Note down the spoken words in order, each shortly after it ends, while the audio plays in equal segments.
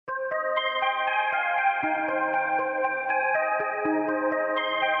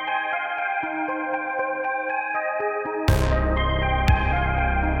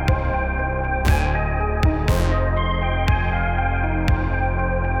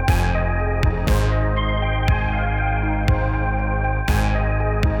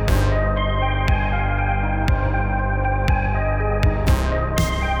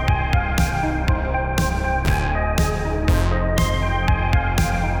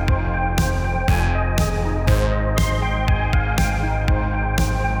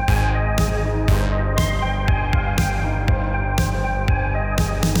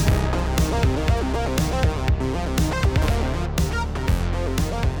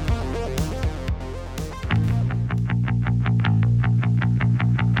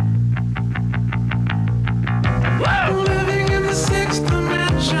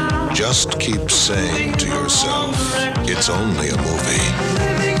Just keep saying to yourself, it's only a movie.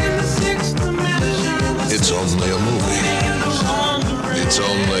 It's only a movie. It's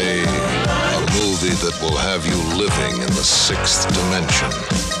only a movie that will have you living in the sixth dimension,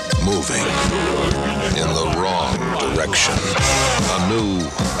 moving in the wrong direction. A new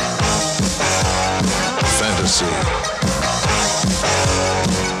fantasy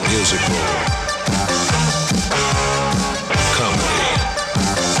musical comedy.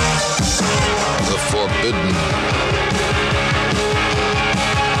 The Forbidden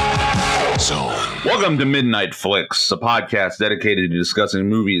Zone. Welcome to Midnight Flicks, a podcast dedicated to discussing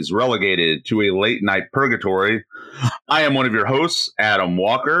movies relegated to a late night purgatory. I am one of your hosts, Adam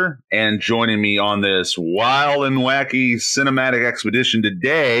Walker, and joining me on this wild and wacky cinematic expedition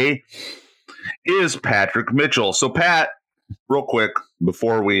today is Patrick Mitchell. So, Pat, real quick,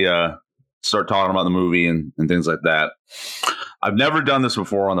 before we start talking about the movie and things like that, I've never done this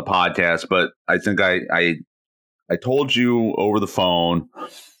before on the podcast, but I think I told you over the phone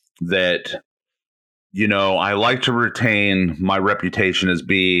that, you know, I like to retain my reputation as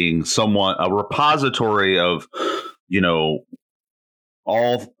being somewhat a repository of, you know,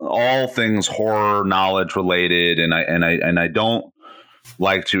 all things horror knowledge related, and I don't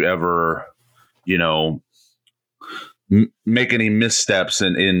like to ever, you know, make any missteps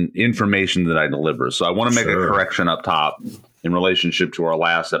in information that I deliver. So I want to make a correction up top in relationship to our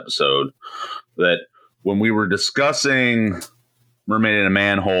last episode, that when we were discussing Mermaid in a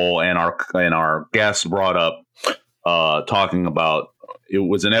Manhole and our guest brought up talking about, it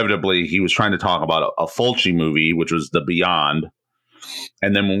was inevitably he was trying to talk about a Fulci movie, which was The Beyond.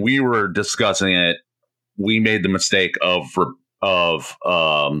 And then when we were discussing it, we made the mistake of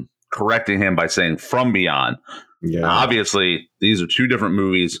correcting him by saying From Beyond. Yeah. Now, obviously, these are two different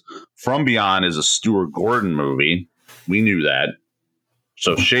movies. From Beyond is a Stuart Gordon movie. We knew that.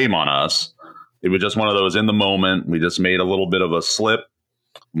 So shame on us. It was just one of those in the moment. We just made a little bit of a slip.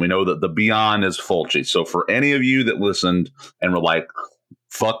 We know that The Beyond is Fulci. So for any of you that listened and were like,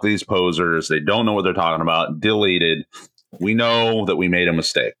 fuck these posers, they don't know what they're talking about, deleted, we know that we made a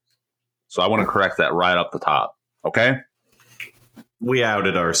mistake. So I want to correct that right up the top. Okay? We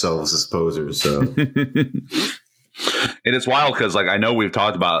outed ourselves as posers, so... And it's wild because, like, I know we've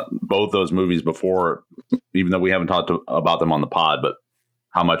talked about both those movies before, even though we haven't talked about them on the pod, but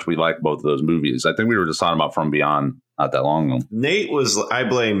how much we like both of those movies. I think we were just talking about From Beyond not that long ago. I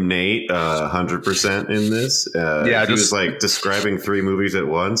blame Nate 100% in this. He was like describing three movies at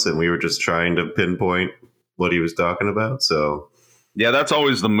once, and we were just trying to pinpoint what he was talking about. So, yeah, that's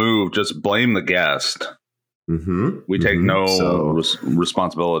always the move. Just blame the guest. Mm-hmm. We take no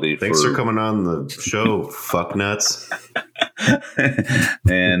responsibility. Thanks for coming on the show, fucknuts.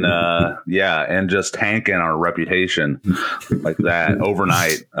 And and just tanking our reputation like that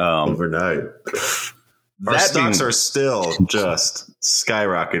overnight. Overnight. Our stocks are still just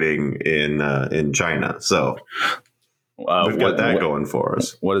skyrocketing in China. So we've got that going for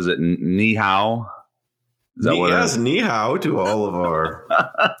us. What is it? Ni hao? Is that yes, ni hao to all of our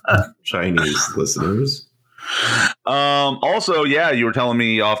Chinese listeners. Also, yeah, you were telling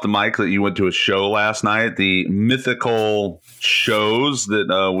me off the mic that you went to a show last night, the mythical shows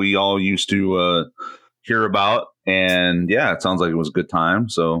that we all used to hear about. And yeah, it sounds like it was a good time.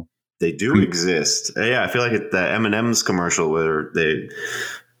 So they do exist. Yeah, I feel like the M&M's commercial where they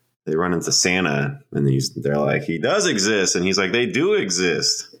run into Santa and they're like, he does exist. And he's like, they do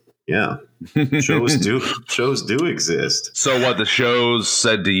exist. Yeah. Shows do exist. So what the shows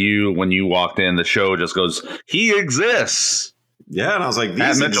said to you when you walked in, the show just goes, he exists. Yeah, and I was like,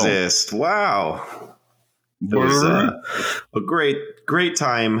 these exist. Wow. It was a great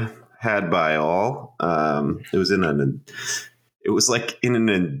time had by all. It was in it was like in an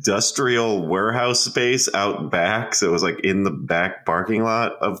industrial warehouse space out back. So it was like in the back parking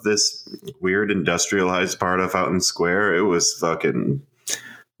lot of this weird industrialized part of Fountain Square. It was fucking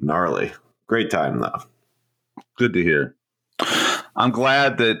gnarly. Great time though. Good to hear. I'm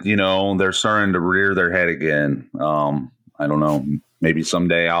glad that, they're starting to rear their head again. I don't know. Maybe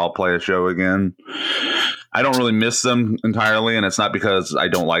someday I'll play a show again. I don't really miss them entirely, and it's not because I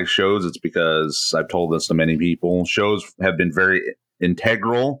don't like shows. It's because I've told this to many people. Shows have been very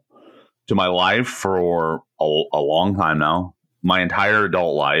integral to my life for a long time now. My entire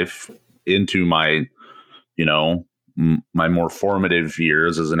adult life into my, my more formative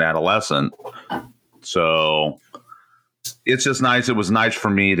years as an adolescent. So it's just nice. It was nice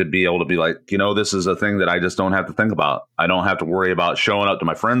for me to be able to be like, this is a thing that I just don't have to think about. I don't have to worry about showing up to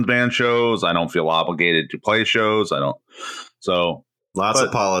my friends' band shows. I don't feel obligated to play shows. Lots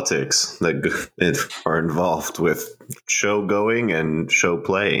of politics that are involved with show going and show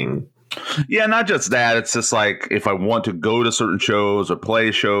playing. Yeah, not just that. It's just like if I want to go to certain shows or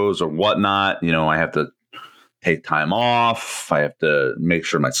play shows or whatnot, I have to take time off. I have to make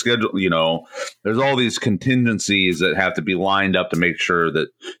sure my schedule, there's all these contingencies that have to be lined up to make sure that,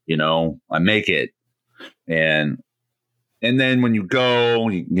 I make it. And then when you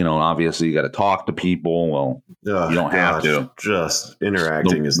go, obviously you got to talk to people. Well, you don't have to. Just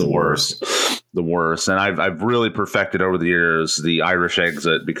interacting is the worst. The worst. And I've really perfected over the years the Irish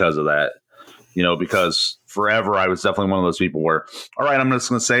exit because of that. Because forever I was definitely one of those people where, all right, I'm just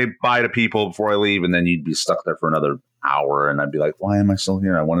going to say bye to people before I leave. And then you'd be stuck there for another hour. And I'd be like, why am I still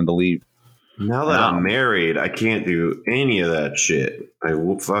here? I wanted to leave. Now that I'm married, I can't do any of that shit. I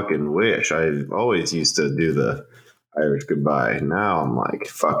fucking wish. I always used to do the Irish goodbye. Now I'm like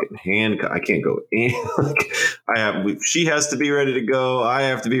fucking I can't go in. She has to be ready to go. I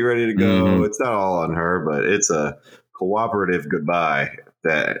have to be ready to go. Mm-hmm. It's not all on her, but it's a cooperative goodbye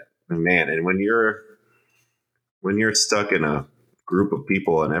that, man. And when you're stuck in a group of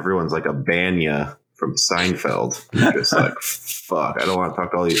people and everyone's like a Banya from Seinfeld, you're just like, fuck, I don't want to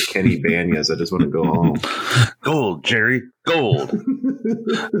talk to all these Kenny Banyas. I just want to go home. Gold, Jerry. Gold.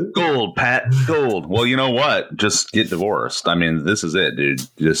 Gold, Pat. Gold. Well, you know what? Just get divorced. I mean, this is it, dude.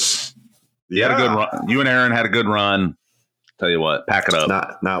 You had a good run. You and Aaron had a good run. Tell you what, pack it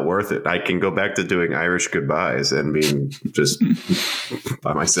up. Not worth it. I can go back to doing Irish goodbyes and being just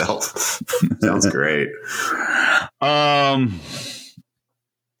by myself. Sounds great.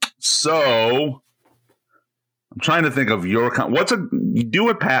 So I'm trying to think of you do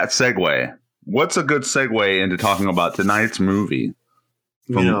a Pat segue. What's a good segue into talking about tonight's movie?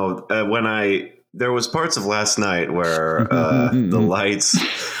 There was parts of last night where the lights.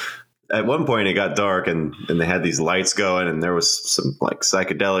 At one point it got dark and they had these lights going and there was some like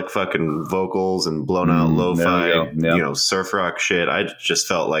psychedelic fucking vocals and blown out lo-fi, surf rock shit. I just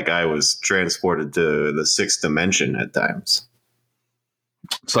felt like I was transported to the sixth dimension at times.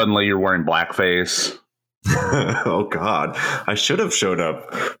 Suddenly you're wearing blackface. Oh God, I should have showed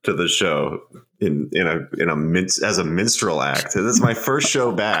up to the show as a minstrel act. This is my first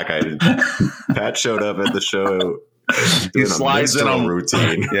show back. Pat showed up at the show. He slides in on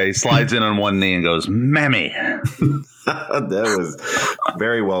routine. Yeah, he slides in on one knee and goes, "Mammy." That was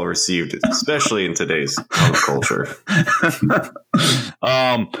very well received, especially in today's punk culture.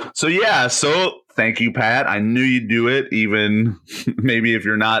 So thank you, Pat. I knew you'd do it, even maybe if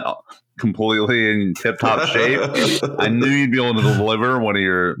you're not completely in tip-top shape. I knew you'd be able to deliver one of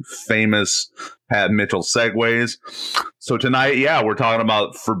your famous Pat Mitchell segues. So tonight, we're talking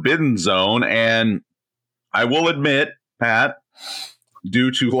about Forbidden Zone, and I will admit, Pat, due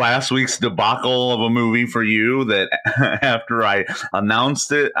to last week's debacle of a movie for you, that after I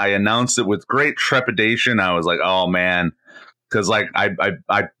announced it with great trepidation. I was like, oh man, because like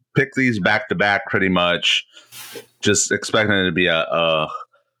I picked these back to back pretty much, just expecting it to be a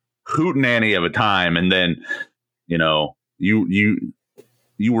hootenanny of a time, and then you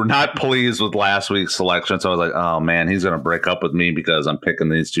were not pleased with last week's selection. So I was like, oh man, he's going to break up with me because I'm picking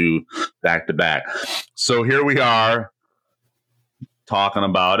these two back to back. So here we are talking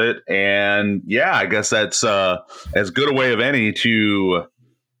about it. And I guess that's as good a way of any to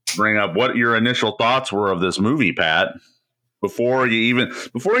bring up what your initial thoughts were of this movie, Pat, before you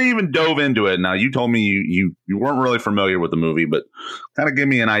even dove into it. Now, you told me you weren't really familiar with the movie, but kind of give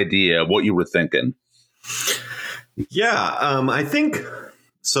me an idea of what you were thinking. Yeah, I think...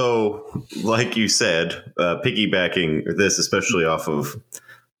 So, like you said, piggybacking this, especially off of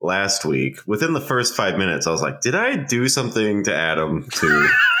last week, within the first 5 minutes, I was like, did I do something to Adam to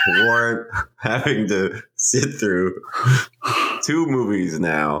warrant having to sit through two movies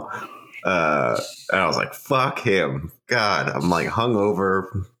now And I was like, fuck him. God, I'm like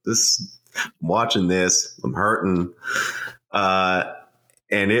hungover. I'm watching this. I'm hurting.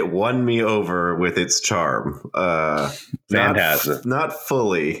 And it won me over with its charm. Fantastic. Not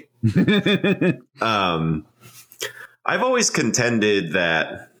fully. I've always contended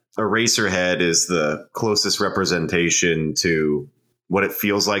that Eraserhead is the closest representation to what it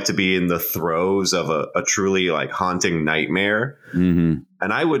feels like to be in the throes of a truly like haunting nightmare. Mm-hmm.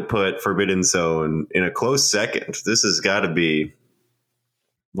 And I would put Forbidden Zone in a close second. This has got to be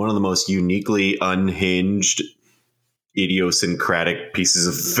one of the most uniquely unhinged, idiosyncratic pieces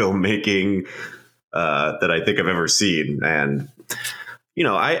of filmmaking that I think I've ever seen. And you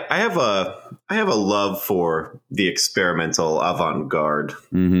know, I have a love for the experimental avant-garde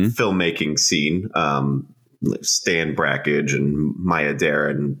filmmaking scene. Like Stan Brakhage and Maya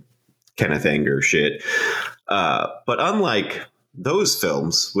Deren, Kenneth Anger shit. But unlike those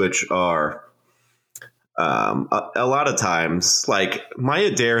films, which are a lot of times, like Maya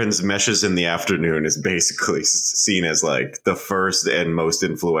Deren's Meshes in the Afternoon is basically seen as like the first and most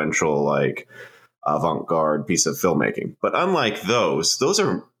influential like avant-garde piece of filmmaking. But unlike those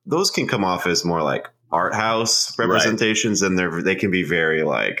can come off as more like art house representations, right. And they can be very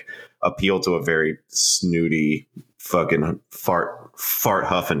like appeal to a very snooty fucking fart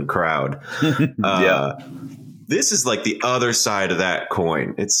huffing crowd. Yeah. This is like the other side of that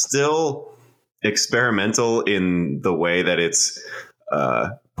coin. It's still experimental in the way that it's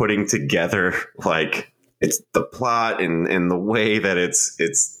putting together like it's the plot and the way that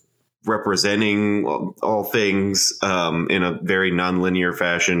it's representing all things in a very nonlinear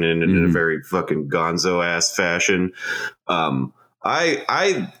fashion and in a very fucking gonzo ass fashion.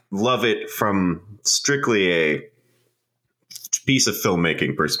 I love it from strictly a piece of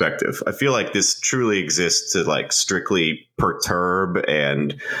filmmaking perspective. I feel like this truly exists to like strictly perturb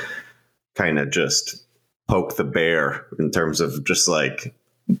and kind of just poke the bear in terms of just like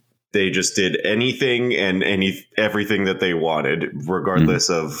they just did anything and everything that they wanted, regardless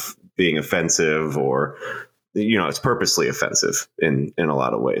of being offensive or, you know, it's purposely offensive in a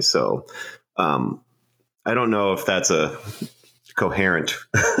lot of ways. So I don't know if that's a coherent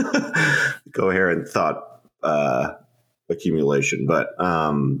thought accumulation, but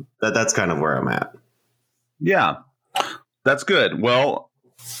that's kind of where I'm at. Yeah, that's good. Well,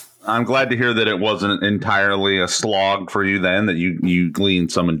 I'm glad to hear that it wasn't entirely a slog for you then, that you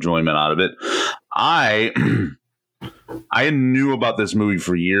gleaned some enjoyment out of it. I knew about this movie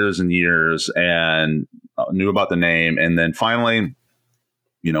for years and years and knew about the name, and then finally,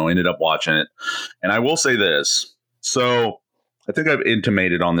 you know, ended up watching it. And I will say this. So I think I've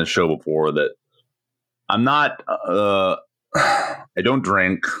intimated on this show before that I'm not, I don't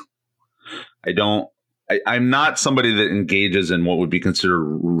drink. I'm not somebody that engages in what would be considered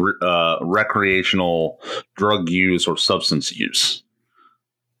recreational drug use or substance use.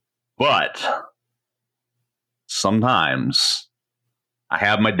 But sometimes I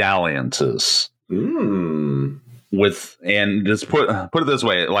have my dalliances with, and just put it this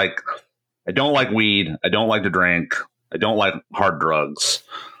way, like I don't like weed. I don't like to drink. I don't like hard drugs.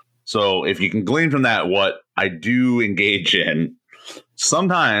 So if you can glean from that what I do engage in,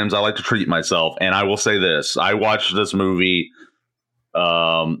 sometimes I like to treat myself. And I will say this. I watched this movie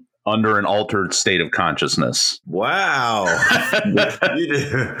under an altered state of consciousness. Wow. You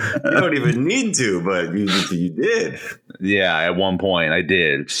don't even need to, but you did. Yeah, at one point I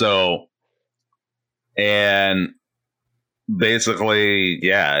did. So, and basically,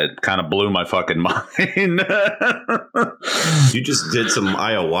 yeah, it kind of blew my fucking mind. You just did some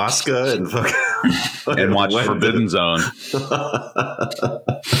ayahuasca and and watched Forbidden Zone.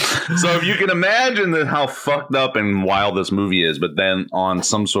 So if you can imagine how fucked up and wild this movie is, but then on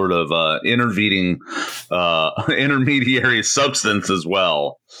some sort of intermediary substance as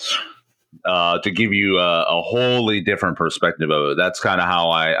well, to give you a wholly different perspective of it. That's kind of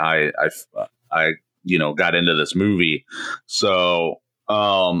how I you know, got into this movie. So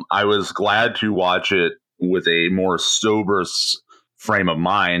I was glad to watch it with a more sober frame of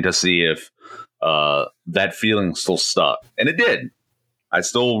mind to see if that feeling still stuck. And it did. I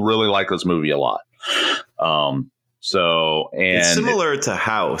still really like this movie a lot. So, and it's similar to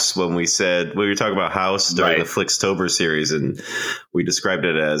House when we were talking about House during the Flickstober series, and we described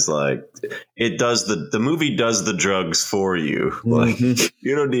it as like the movie does the drugs for you. Like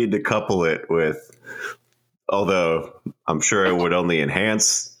you don't need to couple it with, although I'm sure it would only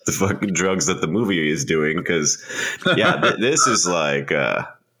enhance the fucking drugs that the movie is doing. Because this is like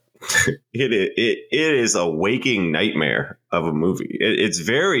it is a waking nightmare of a movie. It's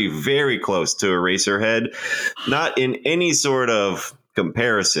very, very close to Eraserhead, not in any sort of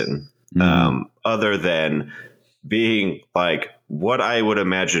comparison. other than being like what I would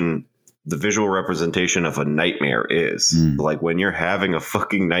imagine the visual representation of a nightmare is. Like when you're having a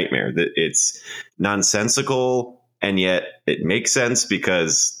fucking nightmare, that it's nonsensical and yet it makes sense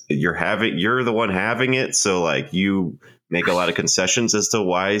because you're the one having it. So like you make a lot of concessions as to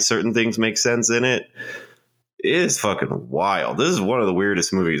why certain things make sense in it. It is fucking wild. This is one of the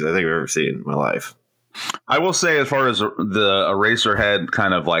weirdest movies I think I've ever seen in my life. I will say, as far as the Eraserhead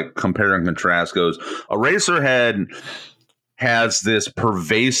kind of like compare and contrast goes, Eraserhead has this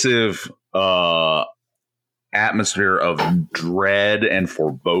pervasive atmosphere of dread and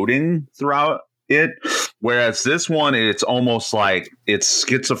foreboding throughout it, whereas this one, it's almost like it's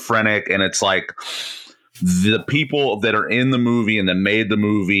schizophrenic, and it's like the people that are in the movie and that made the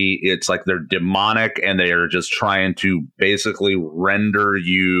movie, it's like they're demonic, and they are just trying to basically render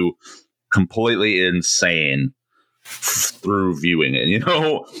you completely insane through viewing it, you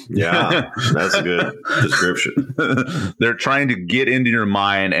know? Yeah, that's a good description. They're trying to get into your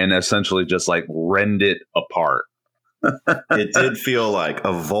mind and essentially just like rend it apart. It did feel like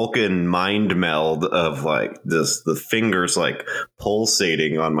a Vulcan mind meld of like this, the fingers like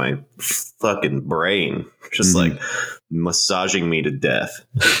pulsating on my fucking brain, just like massaging me to death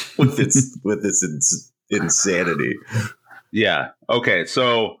with its insanity. Yeah. Okay.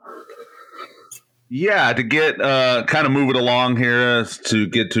 So yeah, to get kind of move it along here to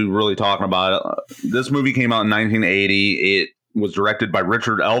get to really talking about it. This movie came out in 1980. It was directed by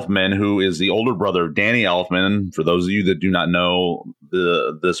Richard Elfman, who is the older brother of Danny Elfman. For those of you that do not know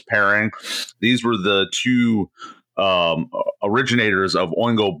this pairing, these were the two originators of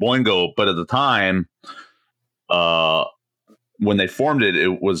Oingo Boingo. But at the time, when they formed it,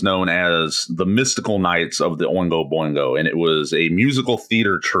 it was known as the Mystical Knights of the Oingo Boingo. And it was a musical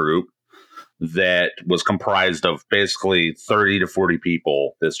theater troupe that was comprised of basically 30 to 40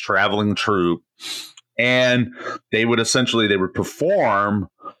 people, this traveling troupe. And they would perform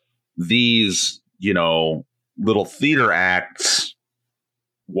these, you know, little theater acts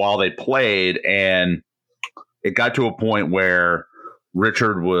while they played. And it got to a point where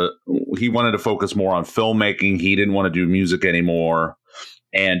Richard he wanted to focus more on filmmaking. He didn't want to do music anymore.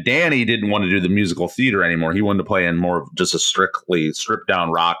 And Danny didn't want to do the musical theater anymore. He wanted to play in more of just a strictly stripped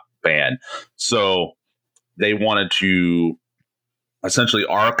down rock band. So they wanted to essentially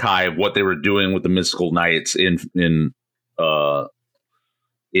archive what they were doing with the Mystical Knights in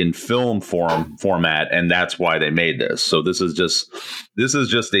film format, and that's why they made this. So this is just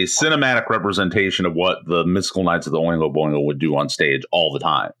a cinematic representation of what the Mystical Knights of the Oingo Boingo would do on stage all the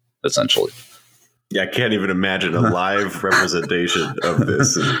time, essentially. Yeah, I can't even imagine a live representation of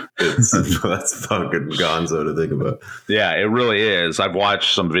this. That's fucking gonzo to think about. Yeah, it really is. I've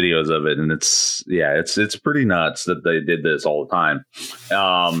watched some videos of it, and it's pretty nuts that they did this all the time.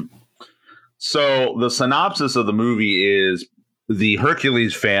 So the synopsis of the movie is the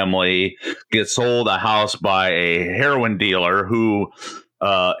Hercules family gets sold a house by a heroin dealer who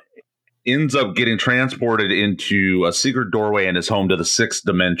ends up getting transported into a secret doorway in his home to the sixth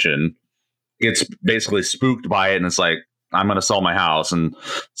dimension. Gets basically spooked by it, and it's like, I'm going to sell my house, and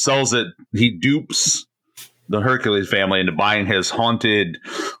sells it. He dupes the Hercules family into buying his haunted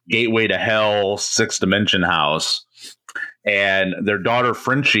gateway to hell sixth dimension house. And their daughter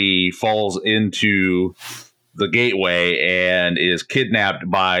Frenchie falls into the gateway and is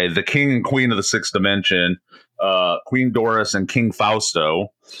kidnapped by the king and queen of the sixth dimension, Queen Doris and King Fausto.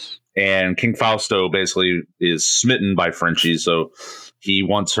 And King Fausto basically is smitten by Frenchie, so he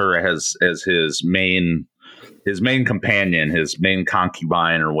wants her as his main companion, his main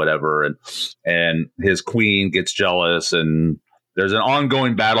concubine or whatever, and his queen gets jealous, and there's an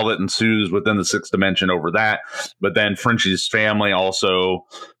ongoing battle that ensues within the sixth dimension over that. But then Frenchie's family also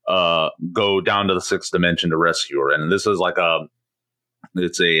go down to the sixth dimension to rescue her, and this is like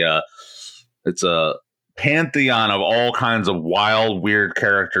it's a pantheon of all kinds of wild, weird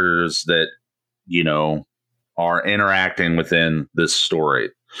characters that, you know, are interacting within this story.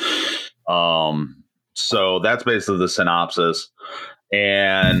 So that's basically the synopsis,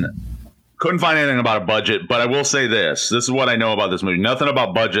 and couldn't find anything about a budget, but I will say this is what I know about this movie. Nothing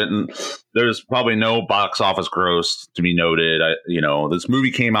about budget, and there's probably no box office gross to be noted. This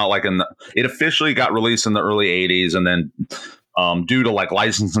movie came out it officially got released in the early 80s, and then due to like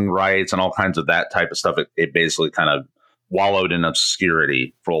licensing rights and all kinds of that type of stuff, it basically kind of wallowed in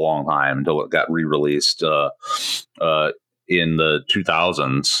obscurity for a long time until it got re-released in the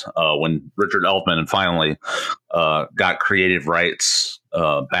 2000s when Richard Elfman finally got creative rights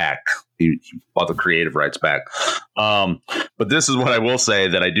back. He bought the creative rights back. But this is what I will say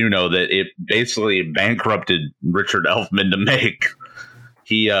that I do know, that it basically bankrupted Richard Elfman to make.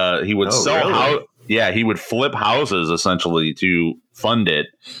 He would sell really? he would flip houses essentially to fund it.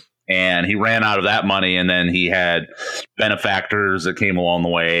 And he ran out of that money, and then he had benefactors that came along the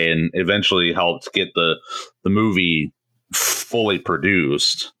way and eventually helped get the movie fully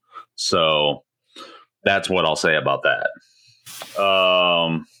produced. So that's what I'll say about that.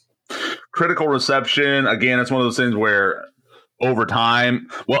 Critical reception, again, it's one of those things where over time,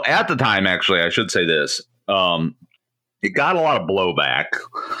 well, at the time, actually, I should say this, it got a lot of blowback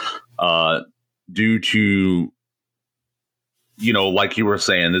due to, you know, like you were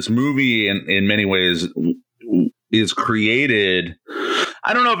saying, this movie in many ways is created.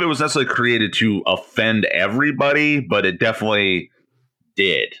 I don't know if it was necessarily created to offend everybody, but it definitely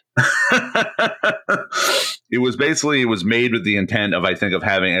did. It was made with the intent of, I think, of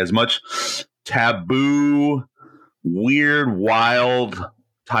having as much taboo, weird, wild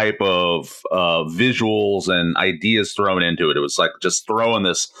type of visuals and ideas thrown into it. It was like just throwing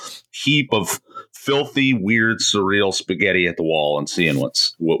this heap of filthy, weird, surreal spaghetti at the wall and seeing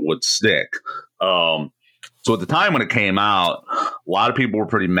what would stick. So at the time when it came out, a lot of people were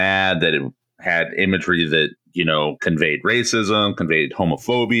pretty mad that it had imagery that, you know, conveyed racism, conveyed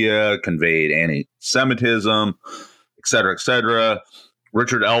homophobia, conveyed anti-Semitism, et cetera, et cetera.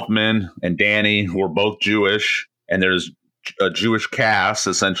 Richard Elfman and Danny were both Jewish, and there's a Jewish cast,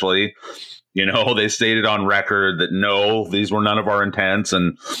 essentially. You know, they stated on record that no, these were none of our intents,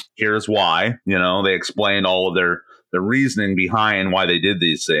 and here's why. You know, they explained all of their reasoning behind why they did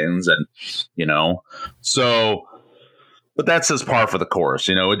these things, and, you know, so, but that's just par for the course.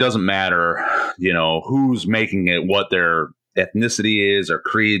 You know, it doesn't matter, you know, who's making it, what their ethnicity is, their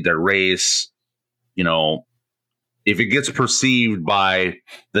creed, their race. You know, if it gets perceived by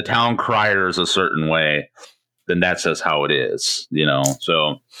the town criers a certain way, then that's just how it is, you know.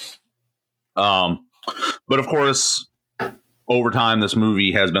 So, but of course, over time, this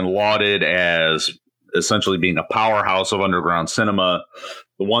movie has been lauded as essentially being a powerhouse of underground cinema.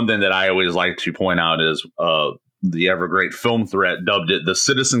 The one thing that I always like to point out is the ever great Film Threat dubbed it the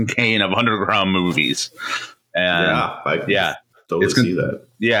Citizen Kane of underground movies. And I totally see that.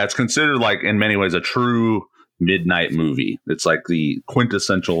 Yeah, it's considered, like, in many ways, a true midnight movie. It's like the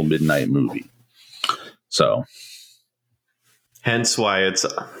quintessential midnight movie. So, hence why it's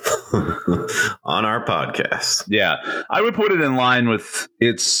on our podcast. Yeah, I would put it in line with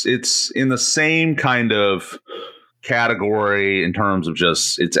it's in the same kind of category in terms of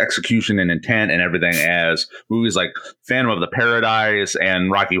just its execution and intent and everything as movies like Phantom of the Paradise and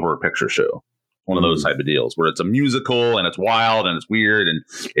Rocky Horror Picture Show. One of those type of deals where it's a musical and it's wild and it's weird and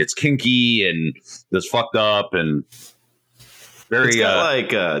it's kinky and it's fucked up and very, it's got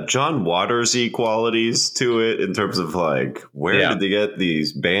like John Waters-y qualities to it in terms of like where did they get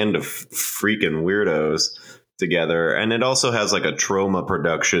these band of freaking weirdos together, and it also has like a Troma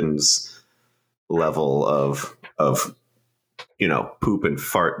Productions level of you know, poop and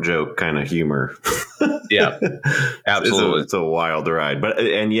fart joke kind of humor. Yeah, absolutely. It's a wild ride, but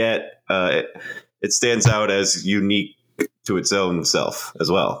and yet it stands out as unique to its own self as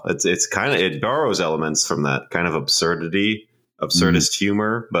well. It's kind of, it borrows elements from that kind of absurdist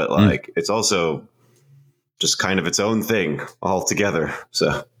humor, but like it's also just kind of its own thing altogether.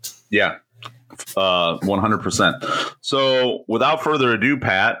 So yeah, 100%. So without further ado,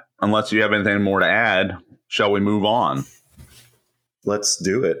 Pat, unless you have anything more to add, shall we move on? Let's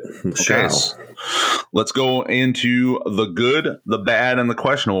do it. Okay. Let's go into the good, the bad, and the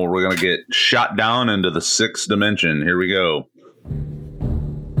questionable. We're going to get shot down into the sixth dimension. Here we go.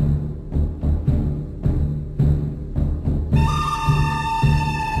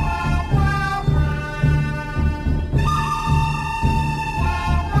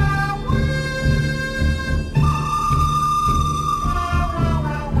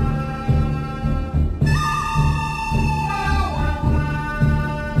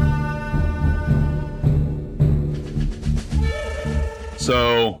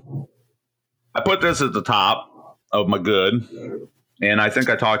 So I put this at the top of my good, and I think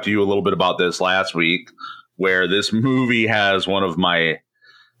I talked to you a little bit about this last week, where this movie has one of my,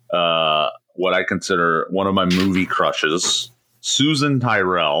 what I consider one of my movie crushes, Susan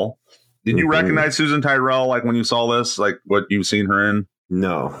Tyrrell. Did you recognize Susan Tyrrell, like when you saw this, like what you've seen her in?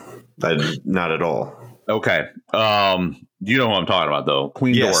 No, not at all. Okay. You know who I'm talking about, though.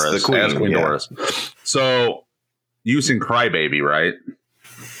 Queen Doris. The Queen, as Queen Doris. So you've seen Crybaby, right?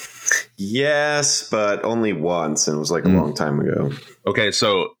 Yes, but only once, and it was like a long time ago. Okay,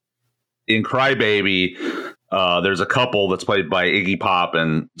 so in Crybaby, there's a couple that's played by Iggy Pop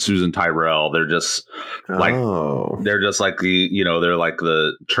and Susan Tyrrell. They're just like the, you know, they're like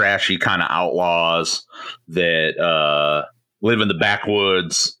the trashy kind of outlaws that live in the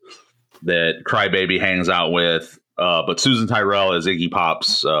backwoods that Crybaby hangs out with. But Susan Tyrrell is Iggy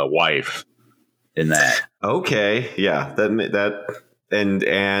Pop's wife in that. Okay, yeah, that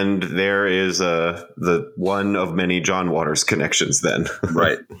and there is the one of many John Waters connections. Then,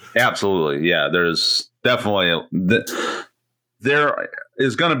 right? Absolutely, yeah. There's definitely there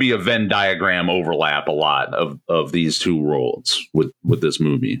is going to be a Venn diagram overlap a lot of these two roles with this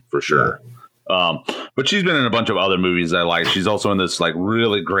movie for sure. But she's been in a bunch of other movies I like. She's also in this like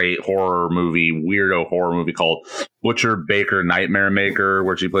really great weirdo horror movie called Butcher Baker Nightmare Maker,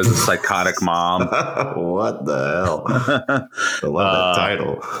 where she plays a psychotic mom. What the hell? I love that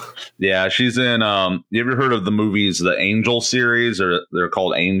title. Yeah, she's in. You ever heard of the movies, the Angel series, or they're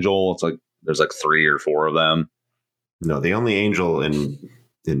called Angel? It's like there's like 3 or 4 of them. No, the only angel in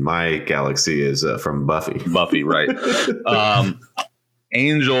my galaxy is from Buffy. Buffy, right?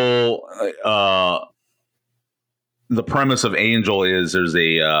 Angel, the premise of Angel is there's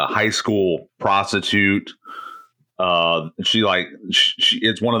a high school prostitute.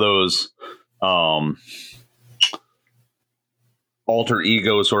 It's one of those alter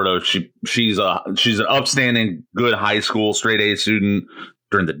ego sort of. She's an upstanding, good high school straight A student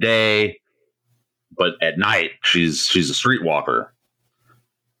during the day, but at night she's a streetwalker.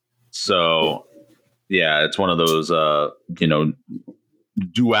 So yeah, it's one of those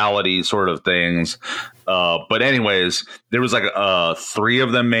duality sort of things. But anyways, there was like 3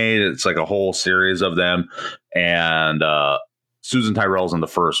 of them made. It's like a whole series of them. And Susan Tyrrell's in the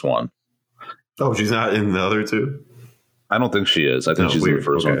first one. Oh, she's not in the other 2? I don't think she is. I think she's in the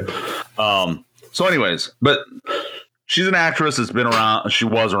first one. So anyways, but she's an actress that's been around. She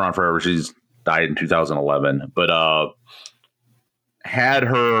was around forever. She's died in 2011, but had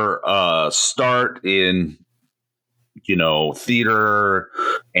her start in theater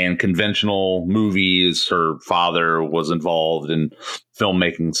and conventional movies. Her father was involved in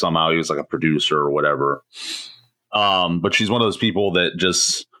filmmaking somehow. He was like a producer or whatever. But she's one of those people that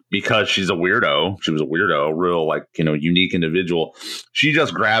just, because she was a weirdo, real like, unique individual. She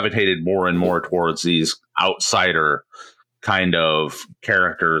just gravitated more and more towards these outsider kind of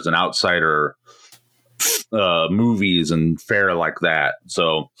characters and outsider movies and fare like that.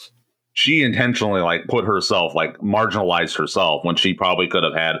 So she intentionally like put herself, like marginalized herself when she probably could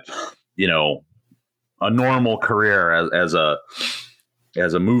have had, a normal career as a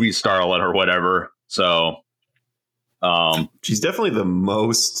movie starlet or whatever. So she's definitely the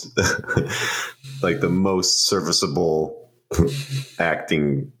most like the most serviceable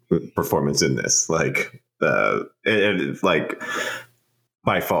acting performance in this, like like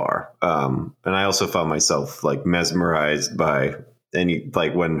by far. And I also found myself like mesmerized by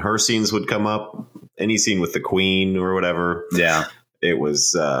when her scenes would come up, any scene with the Queen or whatever. Yeah, it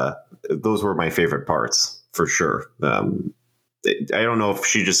was those were my favorite parts for sure. I don't know if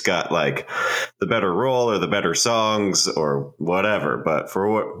she just got like the better role or the better songs or whatever, but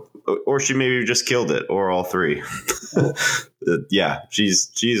or she maybe just killed it, or all 3. Yeah, she's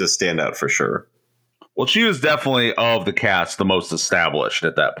a standout for sure. Well, she was definitely of the cast the most established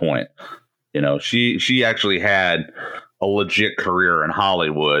at that point. She actually had a legit career in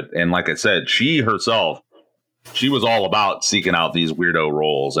Hollywood. And like I said, she was all about seeking out these weirdo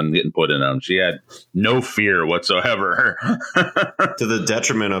roles and getting put in them. She had no fear whatsoever. To the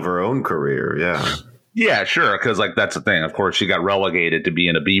detriment of her own career. Yeah. Yeah, sure. Because like, that's the thing. Of course, she got relegated to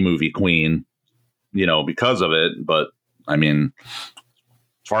being a B-movie queen, because of it. But I mean,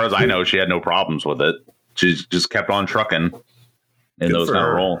 as far as I know, she had no problems with it. She just kept on trucking in those kind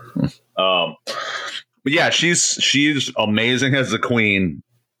of roles. But yeah, she's amazing as the Queen.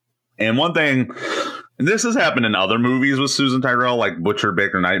 And one thing, and this has happened in other movies with Susan Tyrrell, like Butcher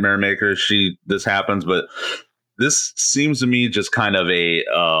Baker Nightmare Maker. This happens, but this seems to me just kind of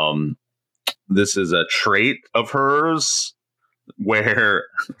this is a trait of hers where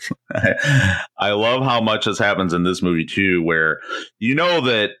I love how much this happens in this movie too, where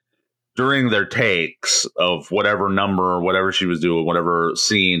that during their takes of whatever number or whatever she was doing, whatever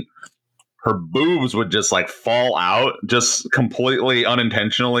scene, her boobs would just like fall out just completely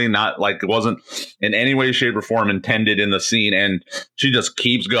unintentionally, not like it wasn't in any way, shape, or form intended in the scene. And she just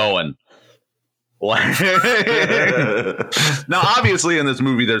keeps going. Now, obviously, in this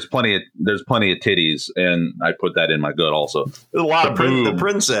movie, there's plenty of titties, and I put that in my good also. There's a lot of boobs. The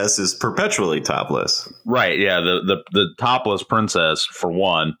princess is perpetually topless. Right. Yeah. The topless princess, for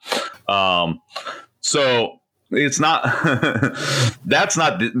one. So it's not that's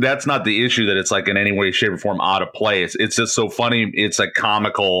not the issue, that it's like in any way, shape, or form out of place. It's just so funny. It's like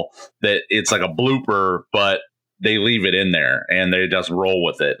comical that it's like a blooper, but they leave it in there and they just roll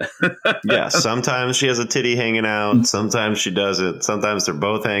with it. Yeah, sometimes she has a titty hanging out, sometimes she doesn't. Sometimes they're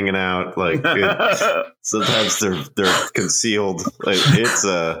both hanging out. Like sometimes they're concealed. Like it's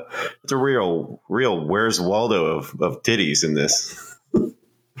a real Where's Waldo of titties in this.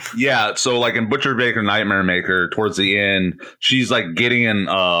 Yeah, so like in Butcher Baker Nightmare Maker, towards the end, she's like getting in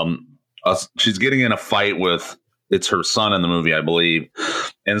she's getting in a fight with, it's her son in the movie, I believe.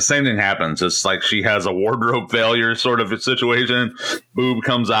 And the same thing happens. It's like she has a wardrobe failure sort of a situation. Boob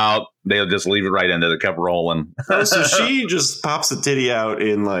comes out. They'll just leave it right into the kept rolling. Oh, so she just pops the titty out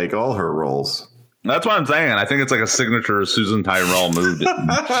in like all her roles. That's what I'm saying. I think it's like a signature Susan Tyrrell move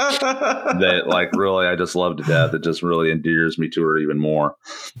that like really I just love to death. It just really endears me to her even more.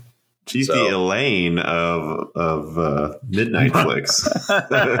 She's the Elaine of Midnight Flicks.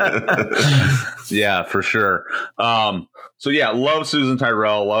 Yeah, for sure. So yeah, love Susan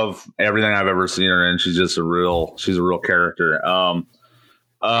Tyrrell. Love everything I've ever seen her in. She's just a real character.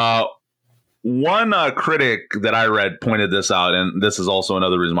 One critic that I read pointed this out, and this is also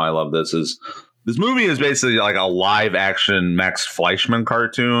another reason why I love this, is this movie is basically like a live action Max Fleischmann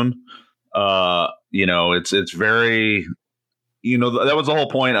cartoon. It's very, that was the whole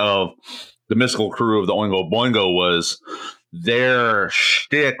point of the Mystical Crew of the Oingo Boingo, was their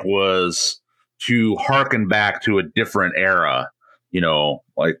shtick was to harken back to a different era,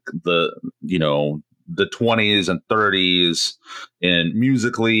 like the 20s and 30s, and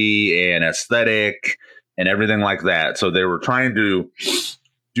musically and aesthetic and everything like that. So they were trying to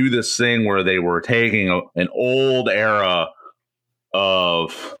do this thing where they were taking an old era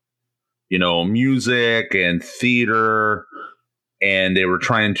of, music and theater, and they were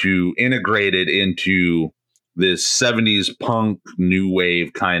trying to integrate it into this 70s punk new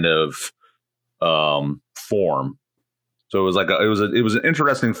wave kind of form. So it was like it was an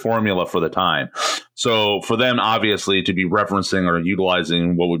interesting formula for the time. So for them, obviously, to be referencing or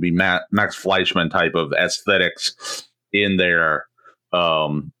utilizing what would be Max Fleischmann type of aesthetics in their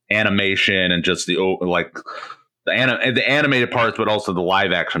animation and just the animated parts, but also the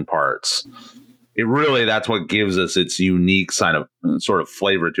live action parts. That's what gives us its unique sort of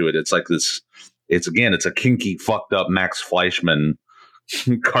flavor to it. It's like this. It's a kinky, fucked up Max Fleischmann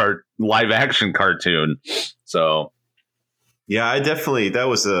live action cartoon. So. Yeah, I definitely that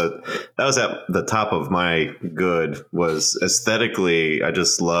was at the top of my good. Was aesthetically, I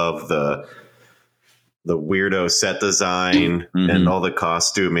just love the weirdo set design and all the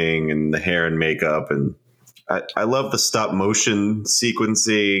costuming and the hair and makeup, and I love the stop motion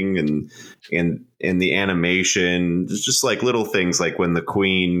sequencing and the animation. It's just like little things like when the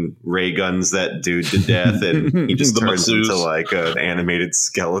Queen ray guns that dude to death and he just turns into like an animated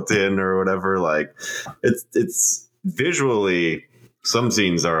skeleton or whatever. Like it's visually, some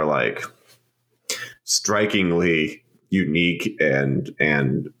scenes are like strikingly unique, and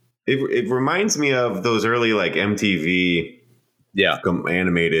it reminds me of those early like MTV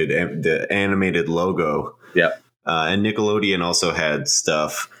the animated logo. Yeah. And Nickelodeon also had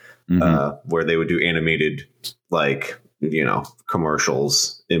stuff where they would do animated like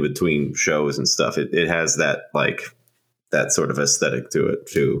commercials in between shows and stuff. It has that like that sort of aesthetic to it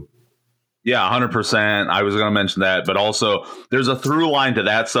too. Yeah, 100%. I was going to mention that, but also there's a through line to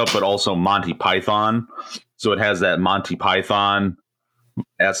that stuff, but also Monty Python. So it has that Monty Python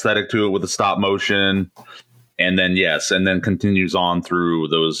aesthetic to it with the stop motion. And then, continues on through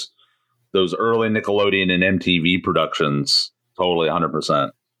those early Nickelodeon and MTV productions. Totally 100%.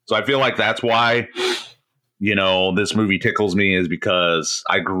 So I feel like that's why, this movie tickles me, is because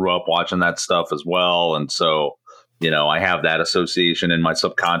I grew up watching that stuff as well. And so, I have that association in my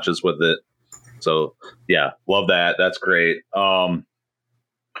subconscious with it. So yeah, love that. That's great.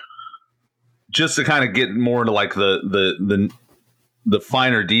 Just to kind of get more into like the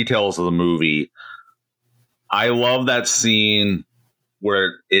finer details of the movie, I love that scene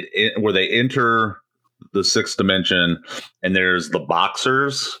where they enter the sixth dimension and there's the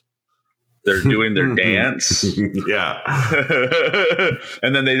boxers. They're doing their dance. Yeah.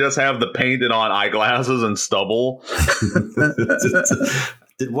 And then they just have the painted on eyeglasses and stubble.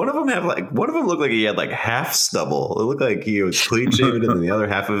 Did one of them look like he had like half stubble? It looked like he was clean shaven and then the other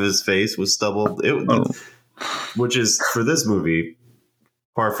half of his face was stubbled. Which is, for this movie,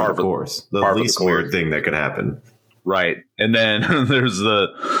 par for the course. The least weird thing that could happen. Right. And then there's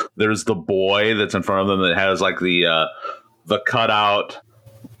the boy that's in front of them that has like the cutout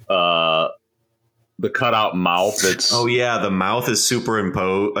mouth. That's the mouth is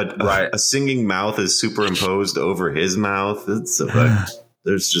superimposed. Right. A singing mouth is superimposed over his mouth. It's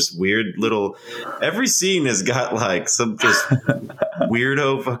there's just weird little. Every scene has got like some just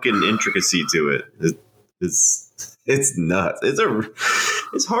weirdo fucking intricacy to it. It's nuts.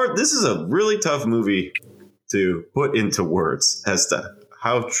 It's hard. This is a really tough movie to put into words as to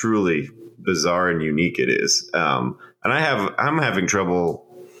how truly bizarre and unique it is. And I'm having trouble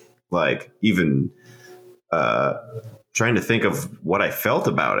like even trying to think of what I felt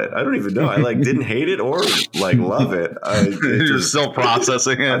about it. I don't even know. I like didn't hate it or like love it. You're still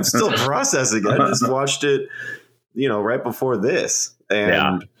processing it. I'm still processing it. I just watched it, right before this,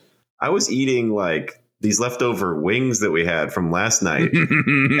 and I was eating like these leftover wings that we had from last night,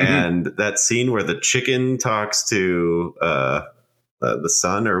 and that scene where the chicken talks to the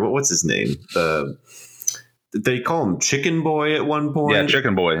son, or what's his name? They call him Chicken Boy at one point. Yeah,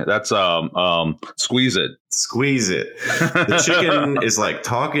 Chicken Boy. That's Squeeze It. Squeeze It. The chicken is like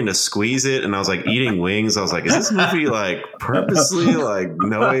talking to Squeeze It, and I was like eating wings. I was like, is this movie like purposely like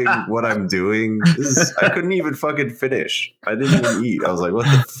knowing what I'm doing? I couldn't even fucking finish. I didn't even eat. I was like, what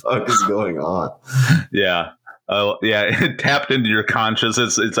the fuck is going on? Yeah. It tapped into your conscious.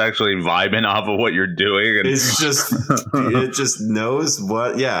 It's actually vibing off of what you're doing. And it just knows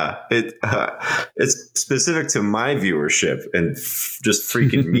what. Yeah, it's specific to my viewership and just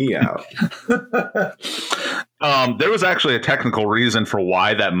freaking me out. There was actually a technical reason for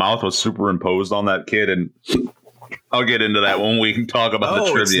why that mouth was superimposed on that kid, and I'll get into that when we can talk about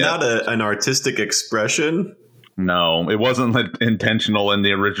the trivia. It's not an artistic expression. No, it wasn't intentional in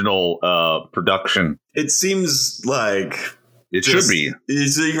the original production. It seems like it should be.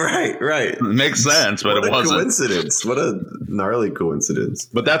 Right. It makes sense, but it wasn't. Coincidence. What a gnarly coincidence.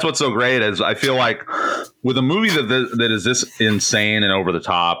 But that's what's so great is I feel like with a movie that is this insane and over the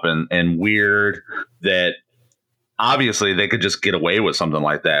top and weird, that obviously they could just get away with something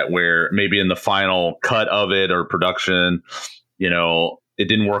like that, where maybe in the final cut of it or production, it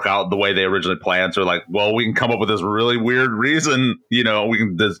didn't work out the way they originally planned. So like, well, we can come up with this really weird reason, we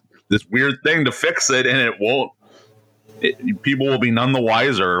can this weird thing to fix it, and it won't. People will be none the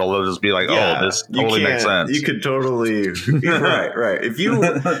wiser. They'll just be like, "Oh, this totally makes sense." You could totally right. If you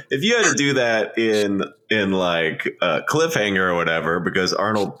had to do that in like a cliffhanger or whatever, because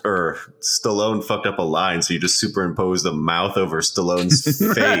Arnold or Stallone fucked up a line, so you just superimposed the mouth over Stallone's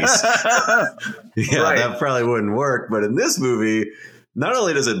face. That probably wouldn't work. But in this movie, not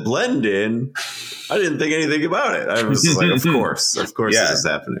only does it blend in, I didn't think anything about it. I was like, of course, this is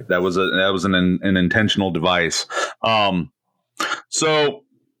happening. That was an intentional device. So,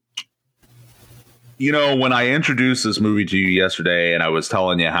 when I introduced this movie to you yesterday, and I was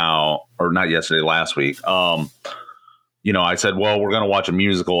telling you last week, I said, well, we're going to watch a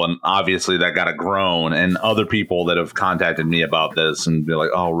musical, and obviously that got a groan, and other people that have contacted me about this and be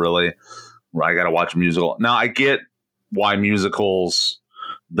like, oh, really? I got to watch a musical. Now I get why musicals,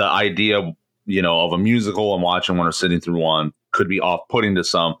 the idea, of a musical and watching one or sitting through one could be off-putting to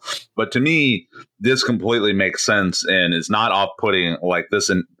some. But to me, this completely makes sense and is not off-putting. Like this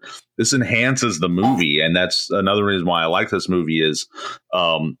enhances the movie. And that's another reason why I like this movie is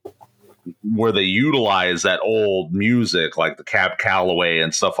where they utilize that old music, like the Cab Calloway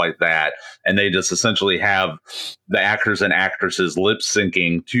and stuff like that. And they just essentially have the actors and actresses lip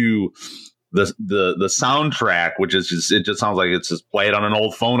syncing to the soundtrack, which is it just sounds like it's just played on an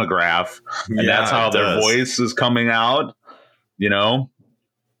old phonograph, and that's how their voice is coming out.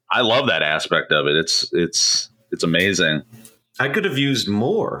 I love that aspect of it. It's amazing. I could have used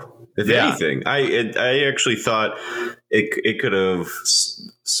more, if anything. I actually thought it could have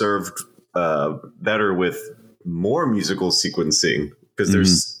served better with more musical sequencing,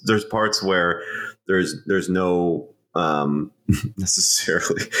 because there's parts where there's no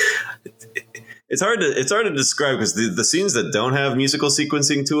necessarily. It's hard to describe, because the scenes that don't have musical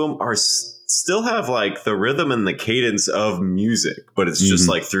sequencing to them still have like the rhythm and the cadence of music, but it's just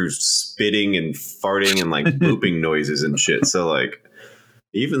like through spitting and farting and like booping noises and shit. So like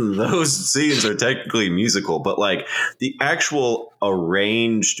even those scenes are technically musical, but like the actual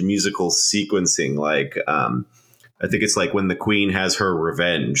arranged musical sequencing, like I think it's like when the Queen has her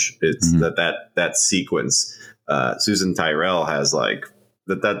revenge. It's that sequence. Susan Tyrrell has like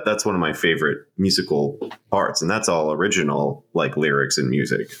that's one of my favorite musical parts, and that's all original like lyrics and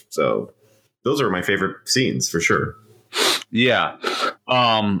music. So those are my favorite scenes for sure. Yeah.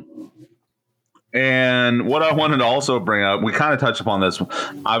 And what I wanted to also bring up, we kind of touched upon this.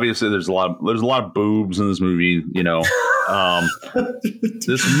 Obviously, there's a lot of boobs in this movie.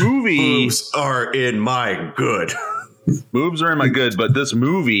 This movie, boobs are in my good. Boobs are in my good, but this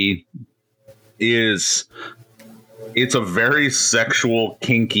movie it's a very sexual,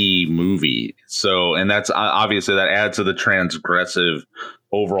 kinky movie. So, and that's obviously that adds to the transgressive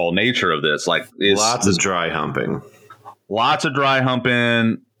overall nature of this. Like, lots of dry humping.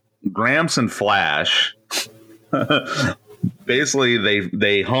 Gramps and Flash Basically,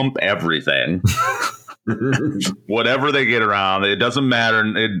 they hump everything. Whatever they get around, it doesn't matter.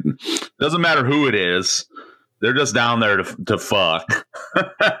 It doesn't matter who it is. They're just down there to fuck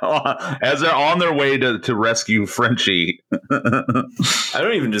as they're on their way to rescue Frenchie. I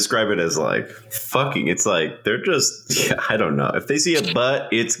don't even describe it as like fucking. It's like they're just, I don't know. If they see a butt,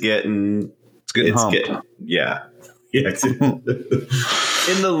 it's getting humped. Yeah. It's in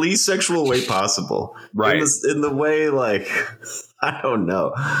the least sexual way possible. Right. In the way, like, I don't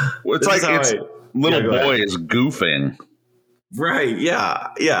know. Well, it's like it's little boys goofing. Right. Yeah.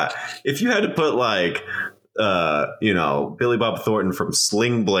 Yeah. If you had to put like, Billy Bob Thornton from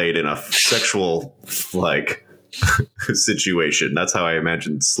Sling Blade in a sexual like situation, that's how I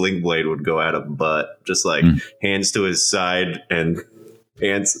imagine Sling Blade would go at a butt, just like hands to his side and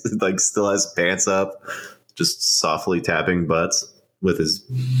pants, like still has pants up, just softly tapping butts with his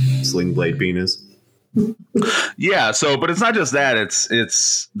Sling Blade penis. Yeah, but it's not just that.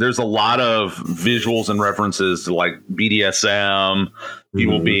 It's there's a lot of visuals and references to like BDSM,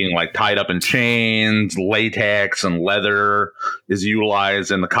 people being like tied up in chains, latex and leather is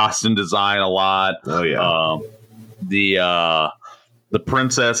utilized in the costume design a lot. Oh yeah. The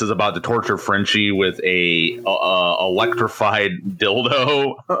princess is about to torture Frenchie with a electrified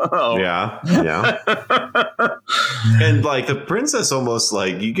dildo. Yeah. And like the princess almost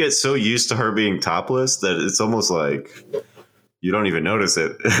like you get so used to her being topless that it's almost like you don't even notice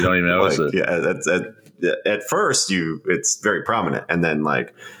it. You don't even notice it. Yeah, at first it's very prominent, and then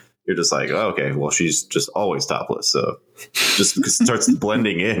like you're just like, oh, okay, well she's just always topless, so just starts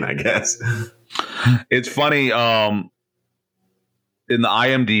blending in, I guess. It's funny. In the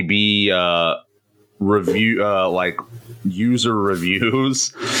IMDb review, like user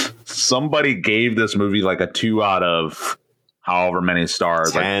reviews, somebody gave this movie like a 2 out of however many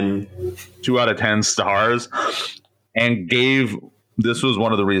stars, 10. like 2 out of 10 stars, and this was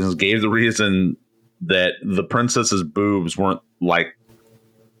one of the reasons, gave the reason that the princess's boobs weren't like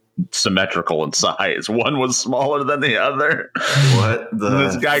symmetrical in size. One was smaller than the other. What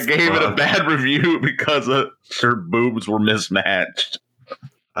this guy gave it a bad review because her boobs were mismatched.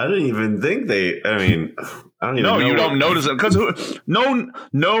 I didn't even think I don't even know. You don't notice it because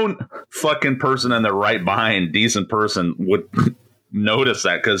no fucking person in their right mind, decent person, would notice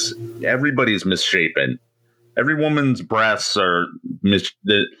that because everybody's misshapen. Every woman's breasts are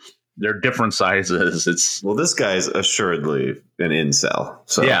they're different sizes. This guy's assuredly an incel.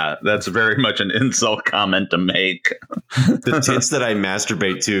 So yeah, that's very much an incel comment to make. The tits that I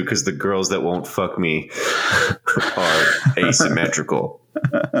masturbate to because the girls that won't fuck me are asymmetrical.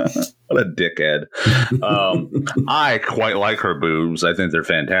 What a dickhead. I quite like her boobs. I think they're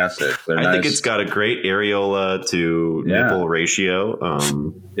fantastic. I think it's got a great areola to nipple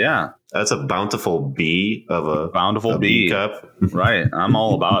ratio. Yeah. That's a bountiful B of a bountiful B cup. Right. I'm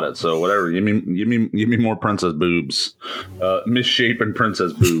all about it. So whatever. Give me more princess boobs. Misshapen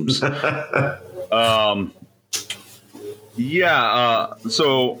princess boobs.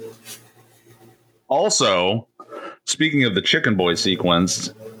 So also, speaking of the Chicken Boy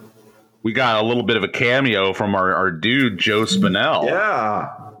sequence, we got a little bit of a cameo from our dude, Joe Spinell. Yeah.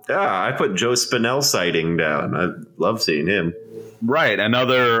 I put Joe Spinell sighting down. I love seeing him. Right.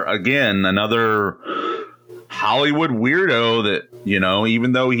 Another Hollywood weirdo that,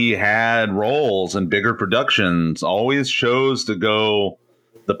 even though he had roles in bigger productions, always chose to go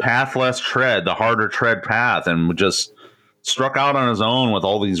the path less tread, the harder tread path, and just struck out on his own with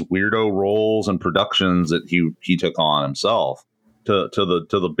all these weirdo roles and productions that he took on himself to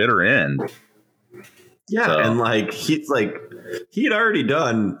the bitter end. Yeah, so. And like he'd already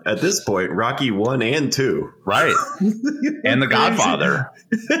done at this point Rocky 1 and 2. Right. And The Godfather.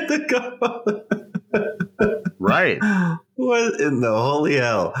 Right. What in the holy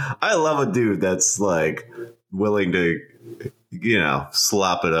hell? I love a dude that's like willing to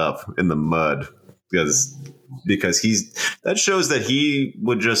slop it up in the mud because that shows that he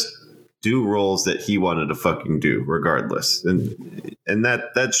would just do roles that he wanted to fucking do regardless. And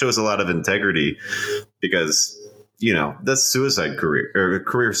that shows a lot of integrity because, that's suicide career or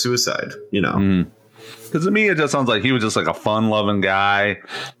career suicide, Because to me, it just sounds like he was just like a fun loving guy.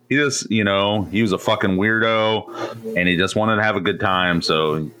 He just, he was a fucking weirdo and he just wanted to have a good time.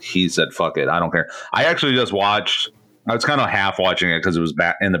 So he said, fuck it. I don't care. I actually just watched. I was kind of half watching it because it was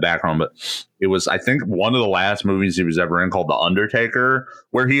back in the background, but it was, I think, one of the last movies he was ever in called The Undertaker,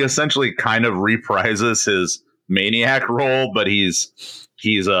 where he essentially kind of reprises his maniac role, but he's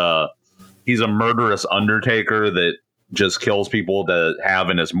a murderous Undertaker that just kills people to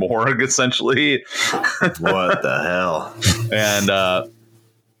have in his morgue, essentially. What the hell? And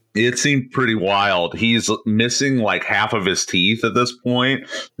it seemed pretty wild. He's missing like half of his teeth at this point,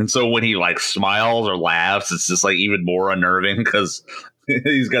 and so when he like smiles or laughs, it's just like even more unnerving because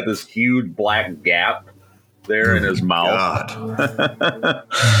he's got this huge black gap there in his mouth.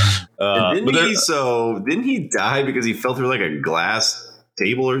 Didn't he die because he fell through like a glass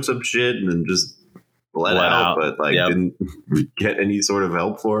table or some shit and then just bled out, but like didn't get any sort of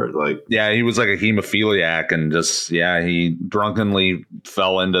help for it? Like, yeah, he was like a hemophiliac and just he drunkenly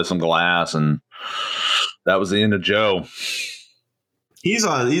fell into some glass, and that was the end of Joe. He's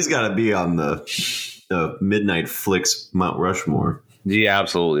got to be on the Midnight Flicks Mount Rushmore. He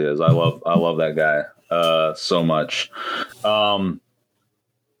absolutely is. I love that guy so much.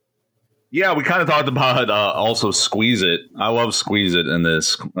 Yeah, we kind of talked about also Squeeze It. I love Squeeze It in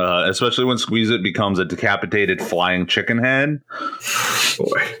this, especially when Squeeze It becomes a decapitated flying chicken head.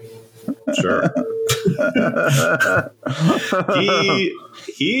 Boy, sure.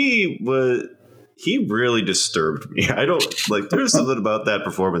 He really disturbed me. I don't like. There's something about that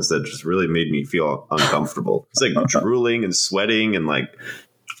performance that just really made me feel uncomfortable. It's like drooling and sweating and like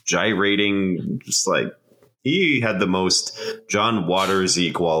gyrating, just like. He had the most John Waters-y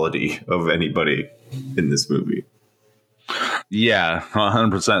quality of anybody in this movie. Yeah,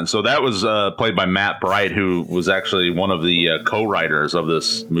 100%. So that was played by Matt Bright, who was actually one of the co-writers of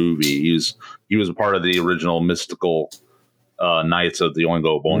this movie. He was a part of the original Mystical Knights of the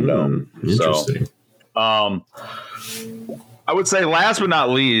Oingo Boingo. Interesting. So, I would say last but not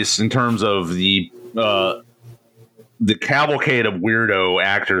least, in terms of the cavalcade of weirdo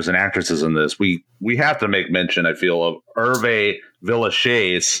actors and actresses in this, we have to make mention, I feel, of Hervé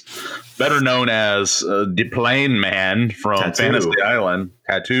Villechaize, better known as the Plane Man from Tattoo. Fantasy Island,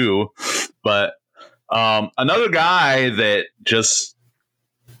 Tattoo. But another guy that just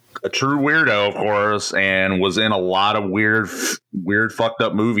a true weirdo, of course, and was in a lot of weird fucked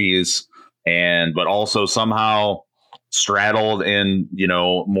up movies, but also somehow straddled in,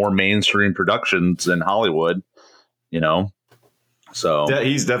 more mainstream productions in Hollywood. So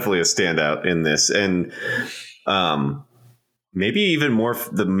he's definitely a standout in this, and maybe even more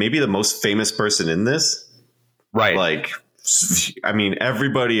maybe the most famous person in this, right? Like, I mean,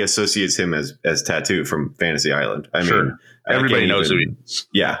 everybody associates him as Tattoo from Fantasy Island. I mean, everybody knows who he is.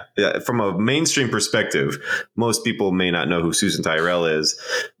 Yeah, from a mainstream perspective, most people may not know who Susan Tyrrell is.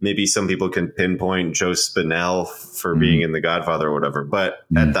 Maybe some people can pinpoint Joe Spinell for being in The Godfather or whatever. But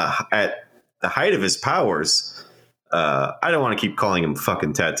at the height of his powers. I don't want to keep calling him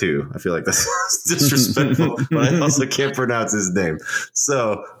fucking Tattoo. I feel like that's disrespectful, but I also can't pronounce his name.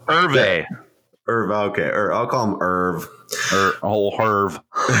 So Hervé. Okay. I'll call him Irv. Old Herv.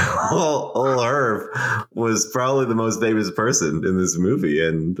 Old Herv was probably the most famous person in this movie.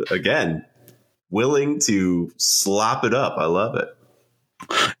 And again, willing to slop it up. I love it.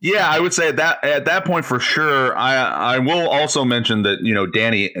 Yeah, I would say at that point for sure. I will also mention that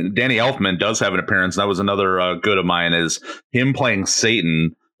Danny Elfman does have an appearance. That was another good of mine, is him playing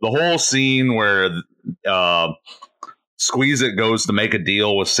Satan. The whole scene where Squeeze It goes to make a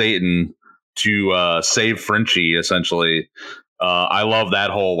deal with Satan to save Frenchie, essentially. I love that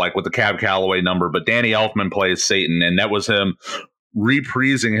whole, like, with the Cab Calloway number. But Danny Elfman plays Satan, and that was him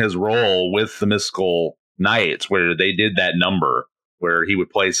reprising his role with the Mystical Knights, where they did that number where he would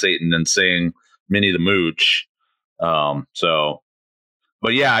play Satan and sing Minnie the Mooch. But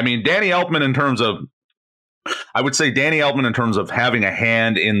yeah, I mean, I would say Danny Elfman in terms of having a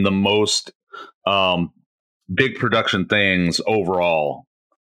hand in the most big production things overall.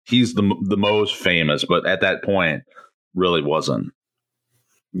 He's the most famous, but at that point really wasn't.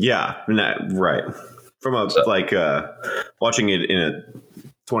 Yeah, right. From watching it in a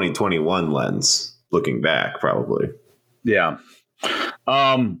 2021 lens, looking back, probably. Yeah.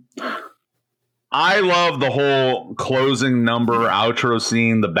 I love the whole closing number, outro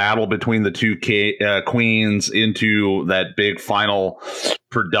scene, the battle between the two queens into that big final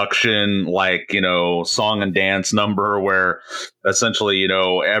production, song and dance number where essentially,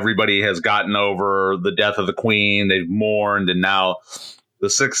 everybody has gotten over the death of the queen. They've mourned, and now the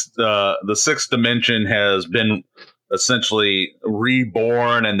sixth dimension has been essentially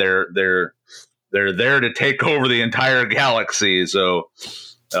reborn, and they're there to take over the entire galaxy. So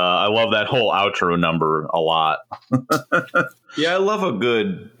I love that whole outro number a lot. Yeah, I love a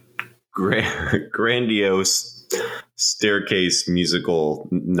good grandiose staircase musical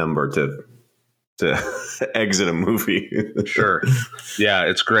number to to exit a movie. Sure. Yeah,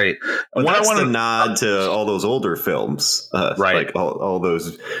 it's great. But that's the nod to all those older films, right? Like all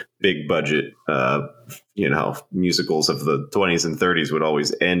those big budget, musicals of the 20s and 30s would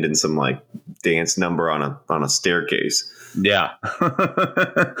always end in some like dance number on a staircase. Yeah,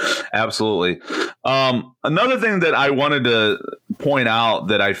 absolutely. Another thing that I wanted to point out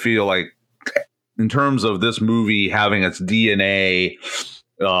that I feel like in terms of this movie having its DNA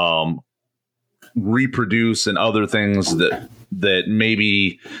reproduce and other things that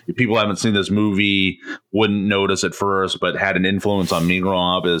maybe if people haven't seen this movie wouldn't notice at first, but had an influence on me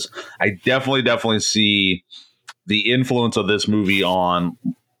growing up, is I definitely see the influence of this movie on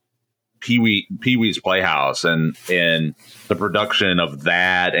Pee-wee's Playhouse and the production of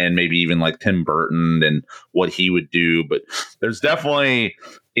that, and maybe even like Tim Burton and what he would do. But there's definitely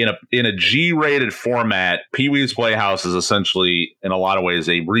in a G-rated format, Pee-wee's Playhouse is essentially in a lot of ways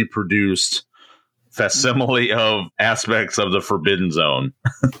a reproduced facsimile of aspects of the Forbidden Zone.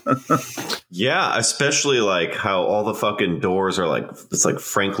 Yeah, especially like how all the fucking doors are like, it's like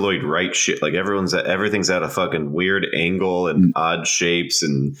Frank Lloyd Wright shit. Like everything's at a fucking weird angle and odd shapes,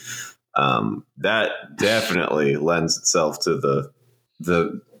 and that definitely lends itself to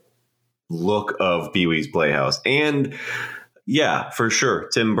the look of Pee-wee's Playhouse. And yeah, for sure,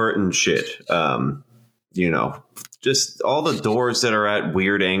 Tim Burton shit. Just all the doors that are at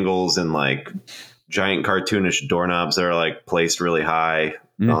weird angles and like giant cartoonish doorknobs that are like placed really high.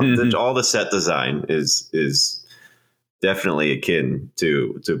 Mm-hmm. All the set design is definitely akin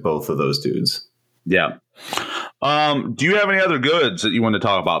to both of those dudes. Yeah. Do you have any other goods that you want to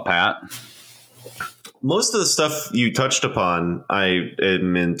talk about, Pat? Most of the stuff you touched upon, I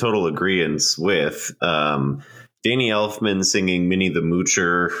am in total agreement with. Danny Elfman singing Minnie the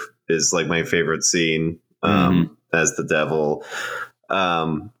Moocher is like my favorite scene as the devil.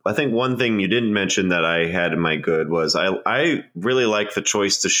 I think one thing you didn't mention that I had in my good was I really like the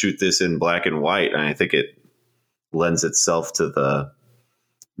choice to shoot this in black and white, and I think it lends itself to the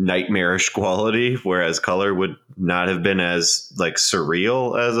nightmarish quality, whereas color would not have been as like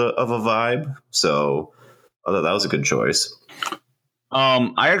surreal of a vibe. So I thought that was a good choice.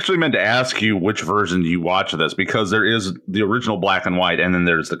 I actually meant to ask you which version do you watch of this, because there is the original black and white and then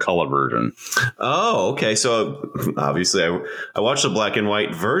there's the color version. Oh, okay. So obviously I watched the black and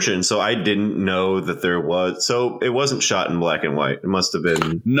white version, so I didn't know that there was. So it wasn't shot in black and white. It must have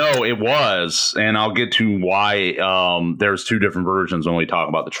been. No, it was. And I'll get to why there's two different versions when we talk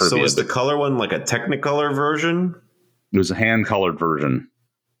about the trivia. So is the color one like a Technicolor version? It was a hand colored version.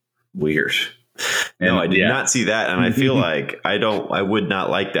 Weird. No, I did not see that, and I feel like I would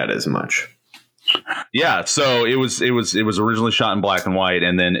not like that as much. Yeah, so it was originally shot in black and white,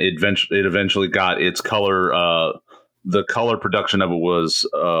 and then it eventually got its color. The color production of it was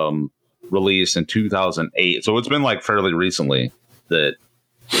released in 2008, so it's been like fairly recently that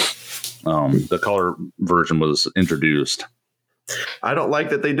the color version was introduced. I don't like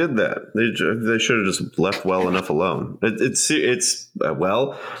that they did that. They should have just left well enough alone. It's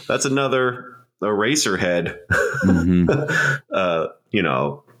that's another Eraserhead,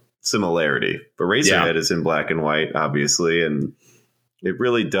 similarity. But Eraserhead is in black and white, obviously, and it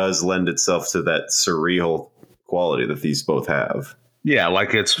really does lend itself to that surreal quality that these both have. Yeah,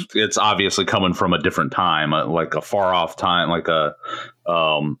 like it's obviously coming from a different time, like a far off time, like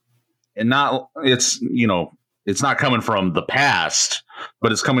and not it's not coming from the past,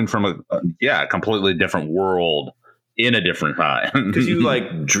 but it's coming from a completely different world in a different time. Because you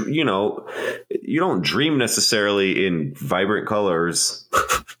you don't dream necessarily in vibrant colors.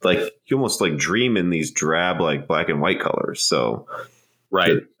 Like you almost like dream in these drab, like black and white colors. So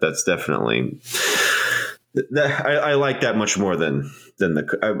right. That's definitely I like that much more than and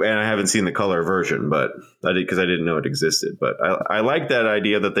I haven't seen the color version, but I did because I didn't know it existed. But I like that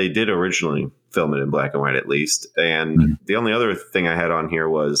idea that they did originally film it in black and white, at least. And the only other thing I had on here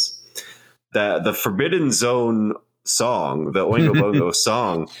was that the Forbidden Zone song, the Oingo Boingo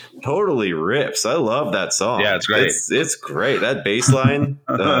song, totally rips. I love that song. Yeah, it's great. It's great. That bass line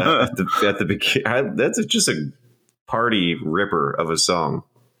at the beginning, that's just a party ripper of a song.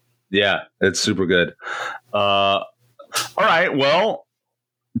 Yeah, it's super good. All right, well,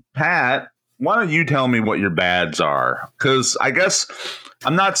 Pat, why don't you tell me what your bads are? Because I guess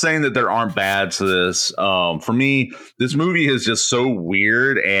I'm not saying that there aren't bads to this. For me, this movie is just so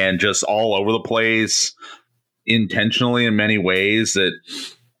weird and just all over the place intentionally in many ways that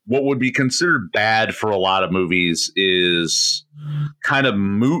what would be considered bad for a lot of movies is kind of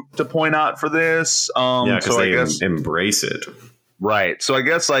moot to point out for this. Because they embrace it. Right. So I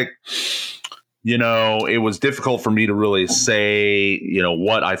guess like it was difficult for me to really say,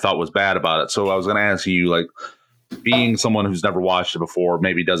 what I thought was bad about it. So I was going to ask you, like, being someone who's never watched it before,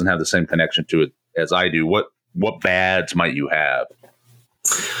 maybe doesn't have the same connection to it as I do. What bads might you have?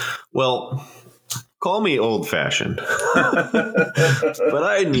 Well, call me old-fashioned, but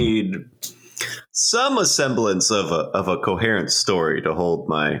I need some semblance of a coherent story to hold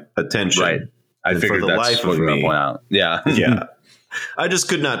my attention. Right. I figured for the that's life what of you were me. going to point out. Yeah. Yeah. I just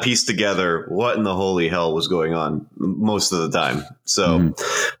could not piece together what in the holy hell was going on most of the time. So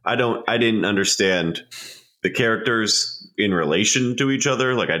I didn't understand the characters in relation to each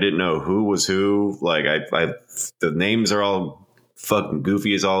other. Like, I didn't know who was who. Like, the names are all fucking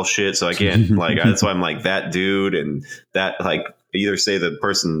goofy as all shit. So I can't, like, that's why I'm like, that dude and that, like, either say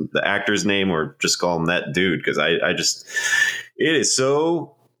the actor's name or just call him that dude. Cause I just, it is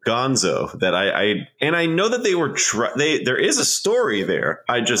so gonzo that I know that they were there is a story there.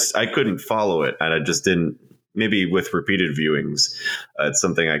 I couldn't follow it, and I just didn't. Maybe with repeated viewings, it's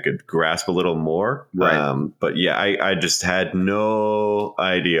something I could grasp a little more. Right. But yeah, I just had no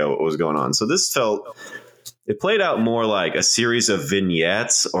idea what was going on. So it played out more like a series of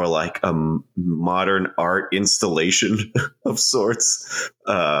vignettes or like a modern art installation of sorts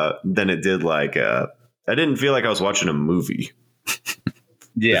than it did like I didn't feel like I was watching a movie.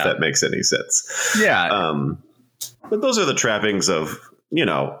 Yeah. If that makes any sense. Yeah. But those are the trappings of,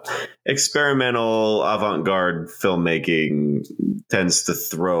 experimental avant-garde filmmaking tends to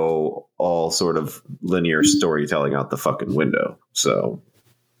throw all sort of linear storytelling out the fucking window. So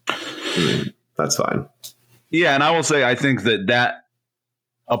that's fine. Yeah. And I will say, I think that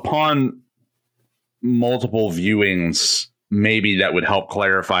upon multiple viewings, maybe that would help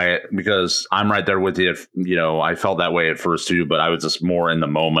clarify it, because I'm right there with you. If, I felt that way at first too, but I was just more in the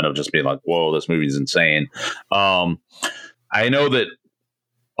moment of just being like, whoa, this movie's insane. I know that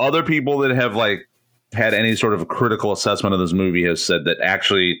other people that have like had any sort of a critical assessment of this movie has said that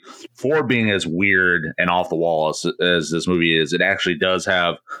actually, for being as weird and off the wall as this movie is, it actually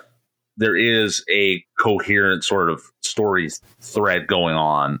there is a coherent sort of story thread going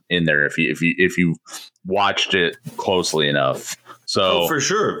on in there if you watched it closely enough. So for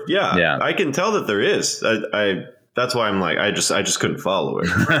sure. Yeah. I can tell that there is. I that's why I'm like, I just couldn't follow it.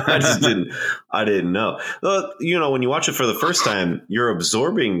 I didn't know. When you watch it for the first time, you're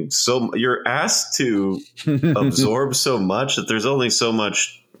asked to absorb so much that there's only so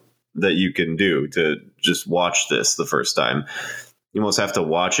much that you can do to just watch this the first time. You almost have to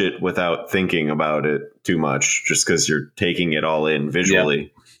watch it without thinking about it too much, just because you're taking it all in visually.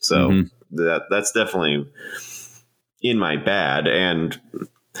 Yep. So that's definitely in my bad. And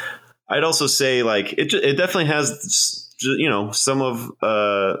I'd also say, like, it definitely has, some of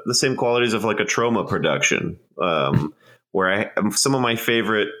the same qualities of like a Troma production, where some of my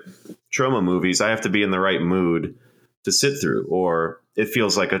favorite Troma movies, I have to be in the right mood to sit through, or it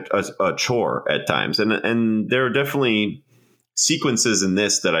feels like a chore at times. And there are definitely sequences in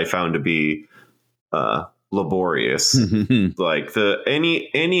this that I found to be laborious. Like any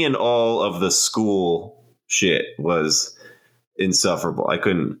and all of the school shit was insufferable. I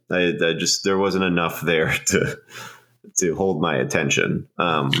couldn't. There wasn't enough there to hold my attention.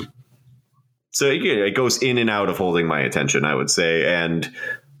 So it goes in and out of holding my attention, I would say, and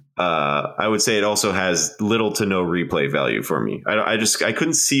I would say it also has little to no replay value for me. I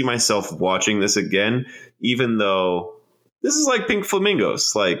couldn't see myself watching this again, even though this is like Pink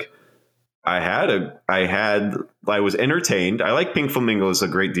Flamingos. Like I was entertained. I like Pink Flamingos a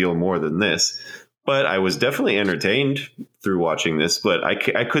great deal more than this, but I was definitely entertained through watching this, but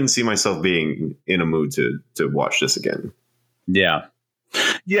I couldn't see myself being in a mood to watch this again. Yeah.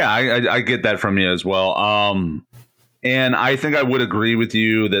 Yeah. I get that from you as well. And I think I would agree with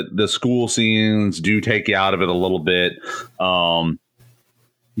you that the school scenes do take you out of it a little bit. The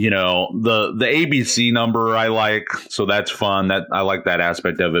ABC number I like, so that's fun. That I like that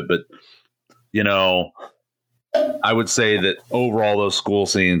aspect of it. But, I would say that overall those school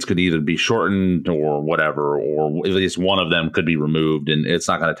scenes could either be shortened or whatever, or at least one of them could be removed, and it's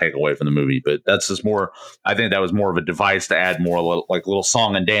not going to take away from the movie. But that's just more, I think that was more of a device to add more little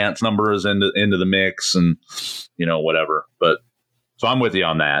song and dance numbers into the mix and, whatever. But so I'm with you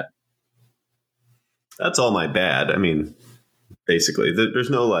on that. That's all my bad. I mean, basically there's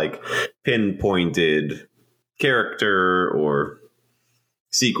no like pinpointed character or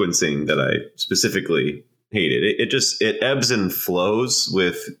sequencing that I specifically hated. It ebbs and flows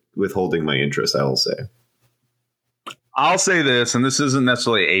with holding my interest, I will say. I'll say this, and this isn't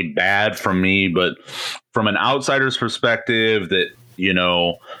necessarily a bad from me, but from an outsider's perspective that,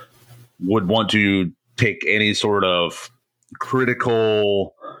 would want to take any sort of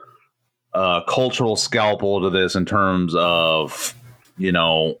critical cultural scalpel to this in terms of, you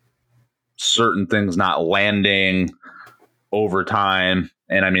know, certain things not landing over time.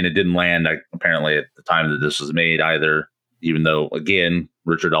 And I mean, it didn't land apparently at the time that this was made either, even though, again,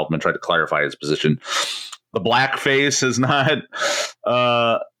 Richard Elfman tried to clarify his position. The blackface has not,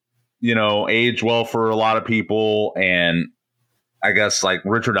 you know, aged well for a lot of people. And I guess like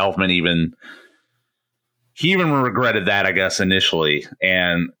Richard Elfman he even regretted that, I guess, initially.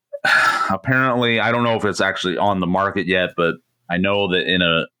 And apparently, I don't know if it's actually on the market yet, but I know that in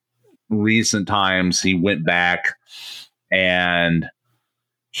a recent times he went back and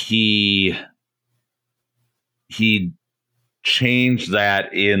he changed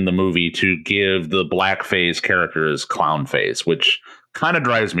that in the movie to give the blackface characters clown face, which kind of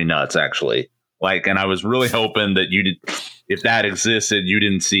drives me nuts, actually. Like, and I was really hoping that you did, if that existed, you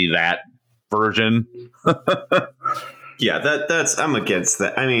didn't see that version. Yeah, that's I'm against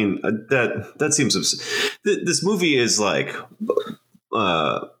that. I mean, that seems this movie is like,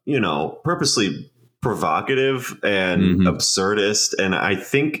 you know, purposely provocative and absurdist, and I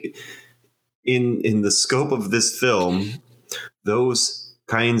think in the scope of this film, those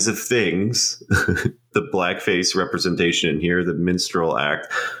kinds of things, the blackface representation in here, the minstrel act,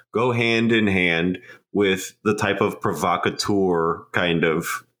 go hand in hand with the type of provocateur kind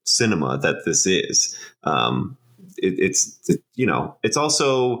of cinema that this is. It's you know, it's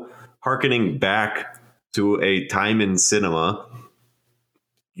also hearkening back to a time in cinema,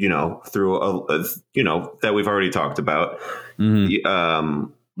 you know, through a you know, that we've already talked about,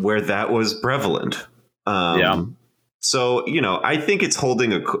 where that was prevalent. Yeah. So, you know, I think it's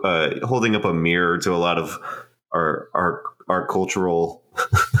holding up a mirror to a lot of our cultural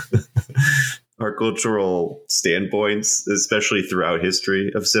our cultural standpoints, especially throughout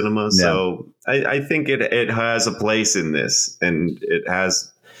history of cinema. Yeah. So I think it has a place in this, and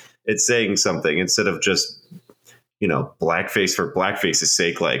it's saying something instead of just, you know, blackface for blackface's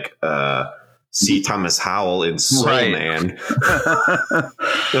sake, like C. Thomas Howell in Soul Man.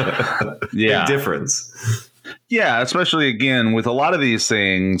 Yeah. Big difference. Yeah, especially again with a lot of these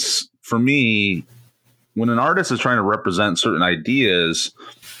things, for me, when an artist is trying to represent certain ideas,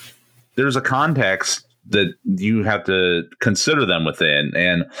 there's a context that you have to consider them within,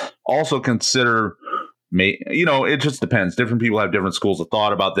 and also consider, you know, it just depends. Different people have different schools of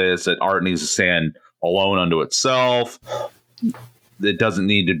thought about this, that art needs to stand alone unto itself. It doesn't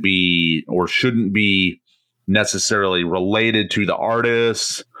need to be or shouldn't be necessarily related to the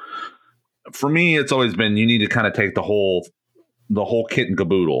artist. For me, it's always been, you need to kind of take the whole kit and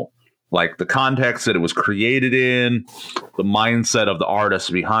caboodle, like the context that it was created in, the mindset of the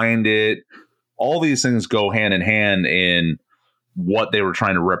artist behind it. All these things go hand in hand in what they were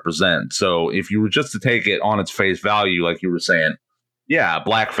trying to represent. So if you were just to take it on its face value, like you were saying, yeah,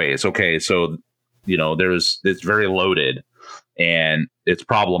 blackface. Okay. So, you know, it's very loaded and it's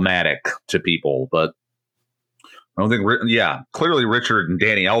problematic to people, but I don't think, clearly Richard and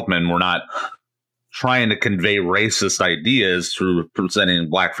Danny Elfman were not trying to convey racist ideas through presenting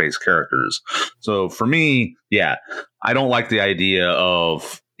blackface characters. So for me, yeah, I don't like the idea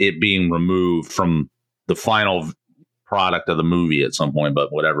of it being removed from the final product of the movie at some point,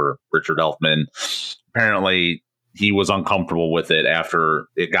 but whatever. Richard Elfman, apparently he was uncomfortable with it after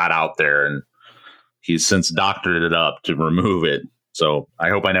it got out there, and he's since doctored it up to remove it. So I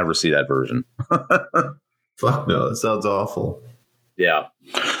hope I never see that version. Fuck no, that sounds awful. Yeah.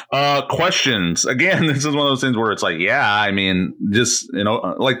 Questions. Again, this is one of those things where it's like, yeah, I mean, just, you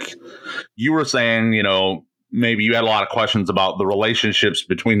know, like you were saying, you know, maybe you had a lot of questions about the relationships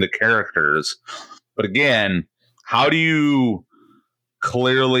between the characters. But again, how do you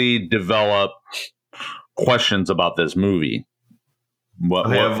clearly develop questions about this movie?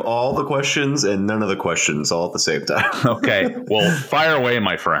 I have all the questions and none of the questions all at the same time. Okay. Well, fire away,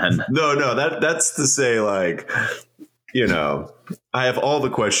 my friend. No, that's to say, like, you know, I have all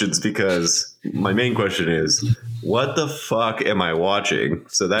the questions because my main question is, what the fuck am I watching?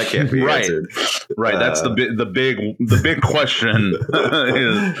 So that can't be answered. Right. That's the big question.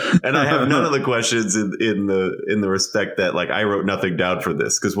 And I have none of the questions in the respect that, like, I wrote nothing down for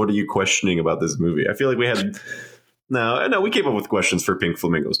this, because what are you questioning about this movie? I feel like we had. No, we came up with questions for Pink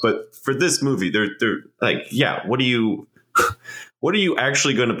Flamingos, but for this movie, they're like, yeah, what are you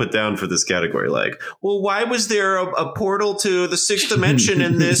actually going to put down for this category? Like, well, why was there a portal to the sixth dimension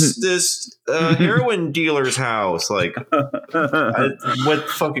in this heroin dealer's house? Like, what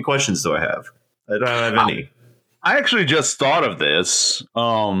fucking questions do I have? I don't have any. I actually just thought of this.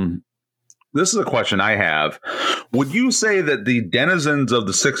 this is a question I have. Would you say that the denizens of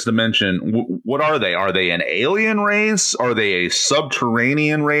the sixth dimension, what are they? Are they an alien race? Are they a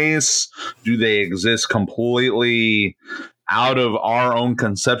subterranean race? Do they exist completely out of our own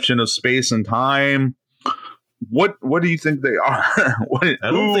conception of space and time? What do you think they are?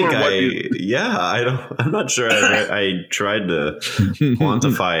 I'm not sure. I tried to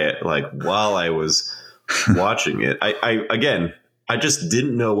quantify it like while I was watching it. I just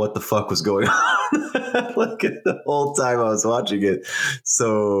didn't know what the fuck was going on like the whole time I was watching it.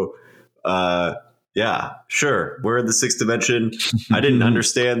 So, yeah, sure. We're in the sixth dimension. I didn't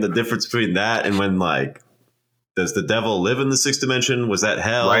understand the difference between that and when like, does the devil live in the sixth dimension? Was that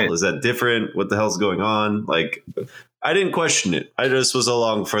hell? Right. Is that different? What the hell's going on? Like, I didn't question it. I just was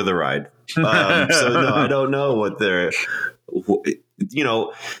along for the ride. So no, I don't know what they're, you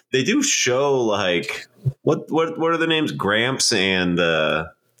know, they do show like, what are the names? Gramps and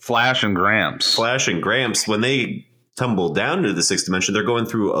Flash and Gramps. Flash and Gramps, when they tumble down to the sixth dimension, they're going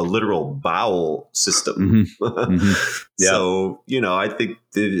through a literal bowel system. Mm-hmm. Mm-hmm. Yep. So, you know, I think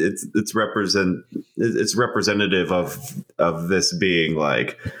it's representative of this being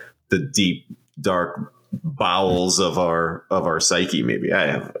like the deep, dark bowels of our psyche. Maybe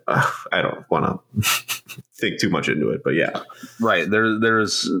I don't want to think too much into it, but yeah, right.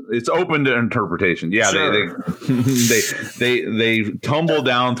 There's it's open to interpretation. Yeah, sure. they tumble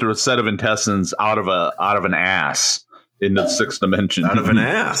down through a set of intestines out of an ass into the sixth dimension. Out of an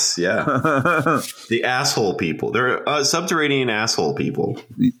ass, yeah. The asshole people. They're subterranean asshole people.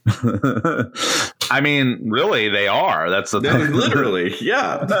 I mean, really, they are. That's the thing. Literally,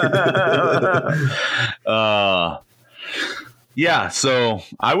 yeah. Yeah, so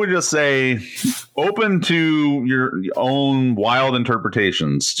I would just say open to your own wild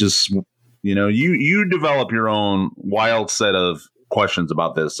interpretations. Just, you know, you develop your own wild set of questions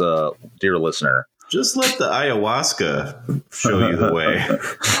about this, dear listener. Just let the ayahuasca show you the way.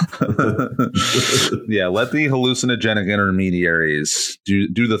 Yeah, let the hallucinogenic intermediaries do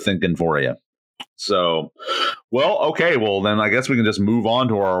the thinking for you. So, well, okay, well, then I guess we can just move on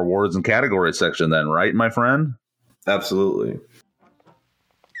to our awards and categories section then, right, my friend? Absolutely.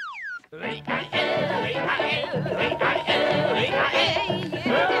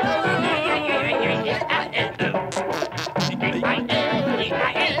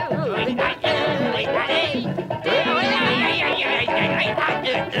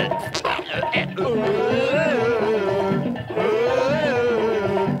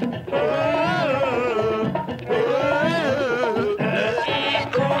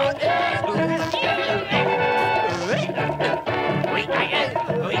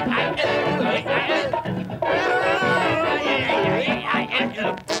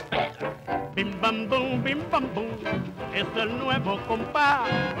 Bim bam boom, es el nuevo compás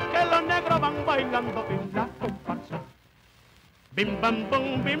que los negros van bailando en la comparsa. Bim bam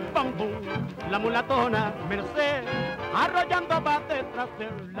boom, la mulatona Merced arrollando va detrás de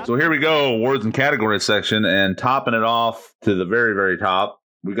la. So here we go, awards and categories section, and topping it off to the very, very top,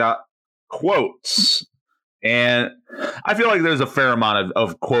 we got quotes. And I feel like there's a fair amount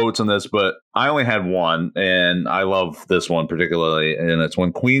of quotes in this, but I only had one, and I love this one particularly. And it's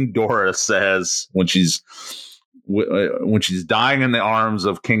when Queen Dora says, when she's dying in the arms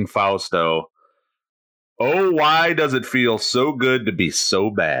of King Fausto, "Oh, why does it feel so good to be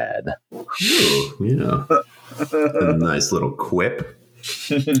so bad?" Ooh, yeah, a nice little quip.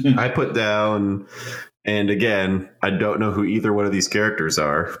 I put down. And again, I don't know who either one of these characters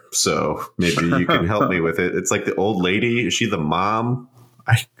are, so maybe you can help me with it. It's like the old lady. Is she the mom?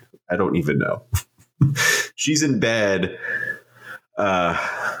 I don't even know. She's in bed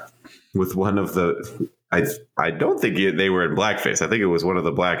with one of the... I don't think they were in blackface. I think it was one of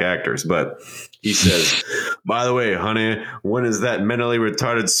the black actors. But he says, "By the way, honey, when is that mentally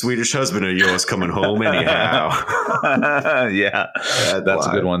retarded Swedish husband of yours coming home anyhow?" Yeah, that's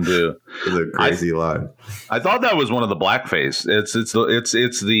a good one too. It's a crazy line. I thought that was one of the blackface. It's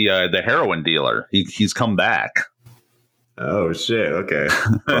the heroin dealer. He's come back. Oh shit! Okay.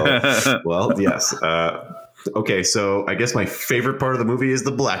 Well, yes. Okay, so I guess my favorite part of the movie is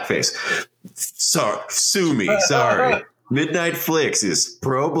the blackface. Sorry, sue me. Sorry. Midnight Flicks is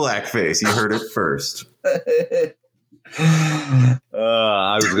pro blackface. You heard it first. I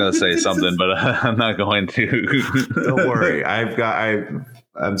was going to say something, but I'm not going to. Don't worry.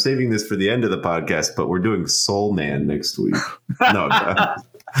 I'm saving this for the end of the podcast, but we're doing Soul Man next week. No,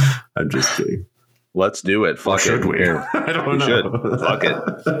 I'm just kidding. Let's do it. Fuck should it. We? I don't know. Should. Fuck it.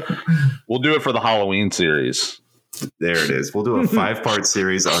 We'll do it for the Halloween series. There it is. We'll do a 5-part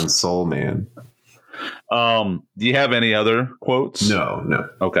series on Soul Man. Do you have any other quotes? No.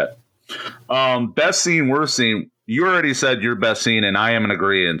 Okay. Best scene, worst scene. You already said your best scene, and I am in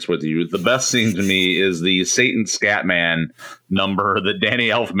agreement with you. The best scene to me is the Satan Scatman number that Danny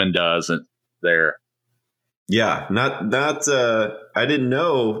Elfman does there. Yeah, not. I didn't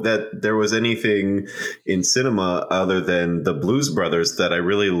know that there was anything in cinema other than the Blues Brothers that I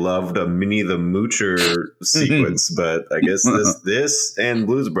really loved a Minnie the Moocher sequence. But I guess this and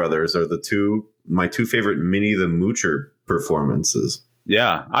Blues Brothers are my two favorite Minnie the Moocher performances.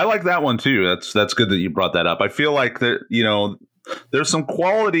 Yeah, I like that one too. That's good that you brought that up. I feel like there's some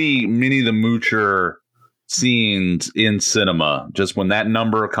quality Minnie the Moocher scenes in cinema. Just when that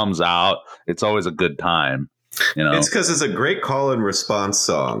number comes out, it's always a good time. It's because it's a great call and response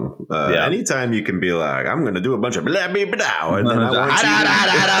song. Anytime you can be like, I'm going to do a bunch of blah, blah, blah, and then I want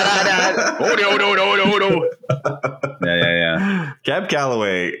you. Yeah. Cab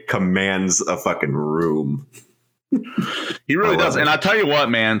Calloway commands a fucking room. He really does. And I'll tell you what,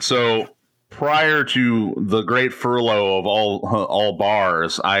 man. So prior to the great furlough of all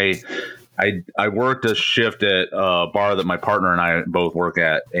bars, I worked a shift at a bar that my partner and I both work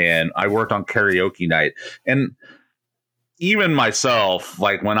at, and I worked on karaoke night. And even myself,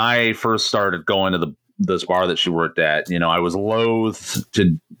 like when I first started going to this bar that she worked at, I was loath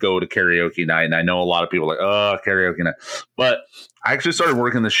to go to karaoke night. And I know a lot of people are like, oh, karaoke night. But I actually started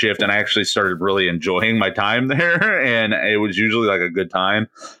working the shift, and I actually started really enjoying my time there. And it was usually like a good time.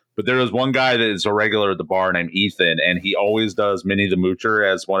 But there was one guy that is a regular at the bar named Ethan, and he always does Minnie the Moocher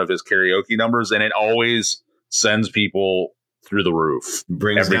as one of his karaoke numbers, and it always sends people through the roof.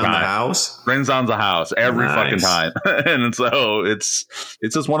 Brings down the house? Brings down the house every fucking time. And so it's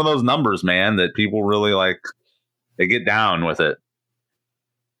just one of those numbers, man, that people really like. They get down with it.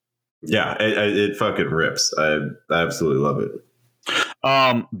 Yeah, it fucking rips. I absolutely love it.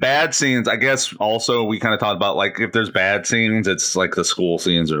 Bad scenes, I guess. Also, we kind of talked about like if there's bad scenes, it's like the school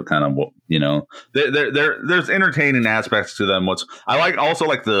scenes are kind of there's entertaining aspects to them. I like also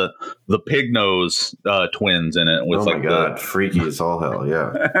like the pig nose twins in it with freaky as all hell.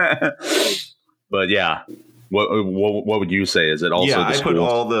 Yeah. But yeah, what would you say? Is it also? Yeah, I put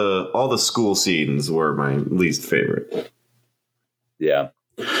all the school scenes were my least favorite. Yeah.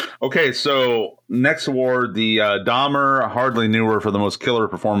 Okay, so next award, the Dahmer hardly knew her for the most killer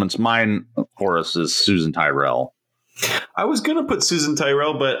performance. Mine, of course, is Susan Tyrrell. I was gonna put Susan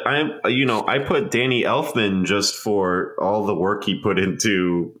Tyrrell, but I put Danny Elfman just for all the work he put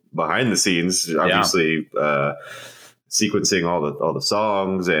into behind the scenes. Obviously, sequencing all the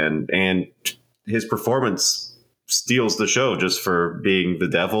songs and his performance steals the show just for being the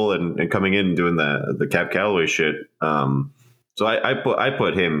devil and coming in and doing the Cab Calloway shit. So I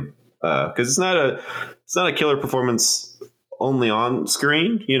put him because it's not a killer performance only on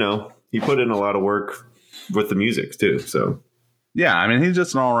screen. He put in a lot of work with the music too. So yeah, I mean he's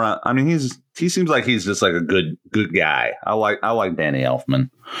just an all around. I mean he seems like he's just like a good guy. I like Danny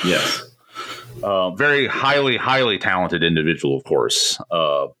Elfman. Yes, very highly talented individual, of course,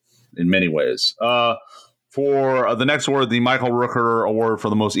 in many ways. For the next award, the Michael Rooker Award for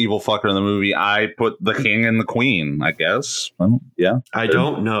the most evil fucker in the movie, I put the King and the Queen, I guess. Well, yeah. I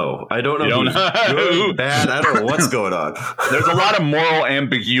don't know. Good, bad. I don't know what's going on. There's a lot of moral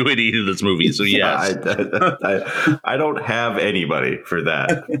ambiguity to this movie, so yes. I don't have anybody for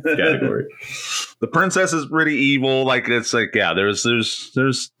that category. The princess is pretty evil. Like it's like, yeah, there's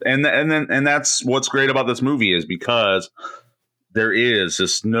and that's what's great about this movie is because there is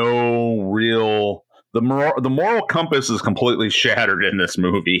just no real. The moral compass is completely shattered in this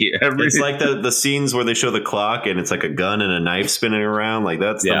movie. It's like the scenes where they show the clock and it's like a gun and a knife spinning around. Like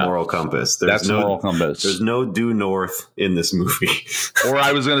that's the moral compass. That's the moral compass. There's no due north in this movie. Or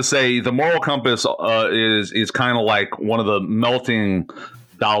I was going to say the moral compass is kind of like one of the melting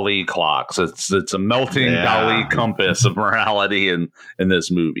Dali clocks. It's a melting Dali compass of morality in this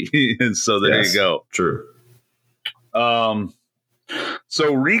movie. And so there you go. True.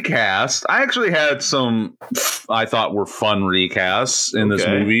 So recast, I actually had some I thought were fun recasts in this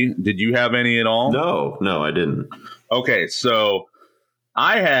movie. Did you have any at all? No, I didn't. Okay, so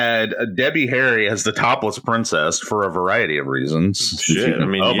I had Debbie Harry as the topless princess for a variety of reasons. Shit, I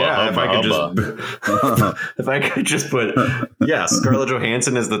mean, if I could just put, Scarlett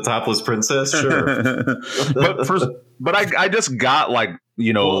Johansson as the topless princess, sure. but I just got like,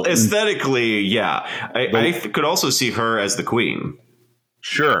 aesthetically, I could also see her as the queen.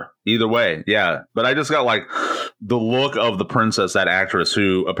 Sure. Either way. Yeah. But I just got like the look of the princess, that actress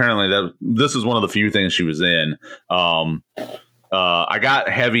who apparently this is one of the few things she was in. I got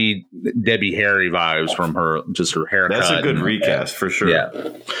heavy Debbie Harry vibes from her, just her haircut. That's a good recast for sure. Yeah.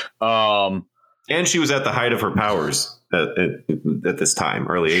 And she was at the height of her powers at this time,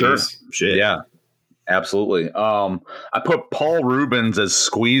 early Sure. 80s. Shit. Yeah, absolutely. I put Paul Rubens as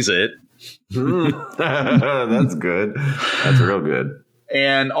Squeeze It. That's good. That's real good.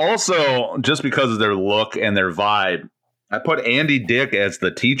 And also, just because of their look and their vibe, I put Andy Dick as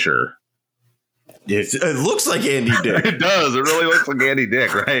the teacher. It looks like Andy Dick. It does. It really looks like Andy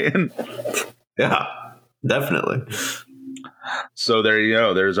Dick, right? Yeah, definitely. So there you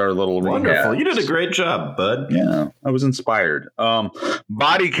go. There's our little Wonderful. recap. You did a great job, bud. Yeah, I was inspired.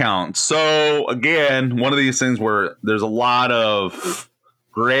 Body count. So again, one of these things where there's a lot of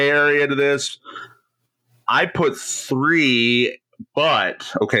gray area to this. I put 3,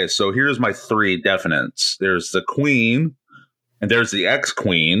 but okay, so here's my 3 definites. There's the queen, and there's the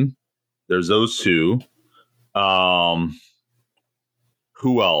ex-queen. There's those 2.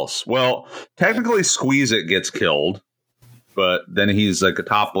 Who else? Well, technically Squeeze It gets killed, but then he's like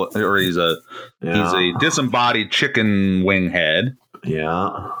he's a disembodied chicken wing head.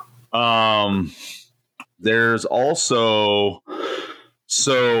 Yeah. There's also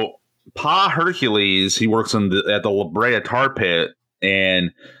Pa Hercules. He works at the La Brea tar pit,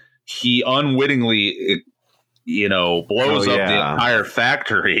 and he unwittingly, blows up the entire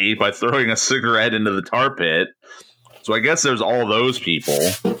factory by throwing a cigarette into the tar pit. So I guess there's all those people,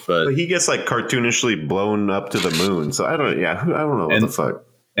 but he gets like cartoonishly blown up to the moon. So I don't know what the fuck.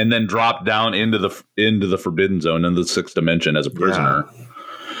 And then dropped down into the Forbidden Zone in the 6th dimension as a prisoner.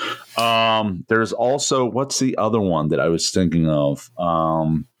 Yeah. There's also, what's the other one that I was thinking of?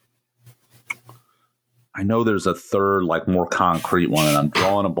 I know there's a third, like more concrete one, and I'm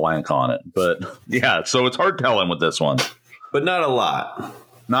drawing a blank on it. But yeah, so it's hard telling with this one. But not a lot.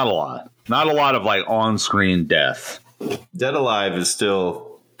 Not a lot. Not a lot of like on-screen death. Dead Alive is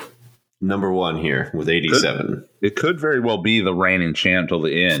still number 1 here with 87. It could very well be the reigning champ till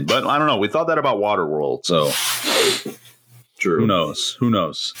the end, but I don't know. We thought that about Waterworld, so true. Who knows?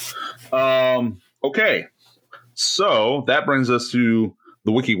 Okay, so that brings us to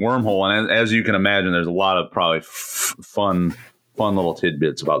the wiki wormhole, and as you can imagine, there's a lot of probably fun little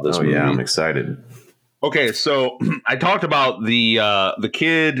tidbits about this movie. Yeah, I'm excited. Okay, so I talked about the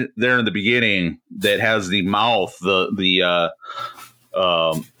kid there in the beginning that has the mouth, the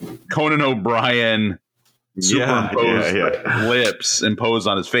Conan O'Brien superimposed lips imposed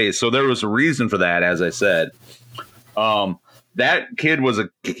on his face. So there was a reason for that, as I said. That kid was a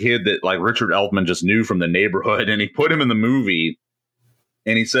kid that like Richard Elfman just knew from the neighborhood, and he put him in the movie.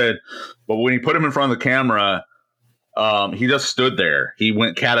 And he said, but when he put him in front of the camera, he just stood there. He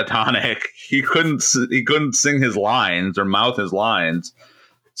went catatonic. He couldn't sing his lines or mouth his lines.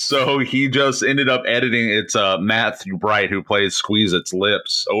 So he just ended up editing. It's Matthew Bright who plays Squeeze It's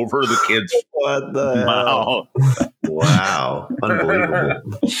lips over the kid's mouth. Wow. Unbelievable.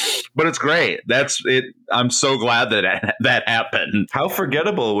 But it's great. That's it. I'm so glad that happened. How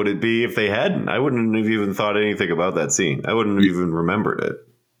forgettable would it be if they hadn't? I wouldn't have even thought anything about that scene. I wouldn't have even remembered it.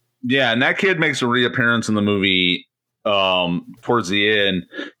 Yeah, and that kid makes a reappearance in the movie towards the end.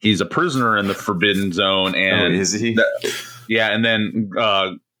 He's a prisoner in the Forbidden Zone. And is he? And then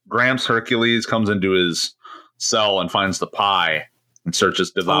Gramps Hercules comes into his cell and finds the pie and starts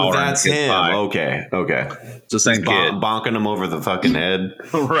just devouring. Oh, that's him. Pie. Okay. It's the same kid. Bonking him over the fucking head.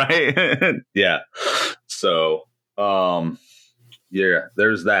 Right. Yeah. So,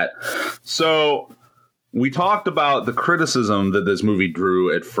 there's that. So we talked about the criticism that this movie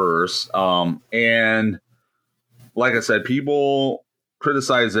drew at first. And like I said, people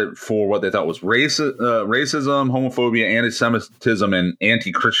criticize it for what they thought was racism, homophobia, anti-Semitism, and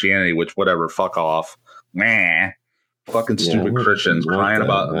anti-Christianity, which whatever, fuck off. Fucking stupid Christians crying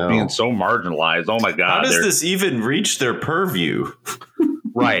about being so marginalized. Oh my God. How does this even reach their purview?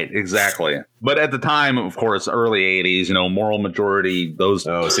 Right, exactly. But at the time, of course, early 80s, moral majority, those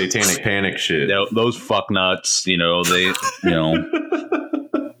satanic panic shit. Those fuck nuts, they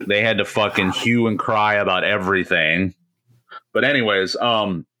they had to fucking hue and cry about everything. But anyways,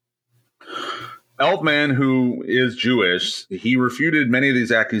 Elfman, who is Jewish, he refuted many of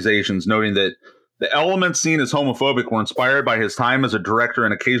these accusations, noting that the elements seen as homophobic were inspired by his time as a director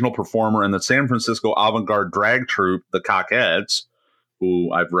and occasional performer in the San Francisco avant-garde drag troupe, the Cockettes,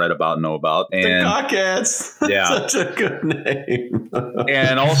 who I've read about and know about. And the Cockettes. Yeah. Such a good name.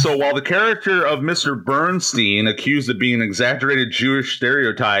 And also, while the character of Mr. Bernstein, accused of being an exaggerated Jewish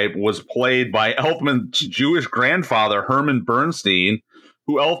stereotype, was played by Elfman's Jewish grandfather, Herman Bernstein,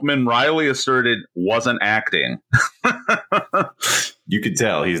 who Elfman wryly asserted wasn't acting. You could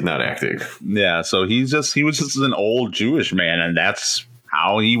tell he's not acting. Yeah, so he was just an old Jewish man, and that's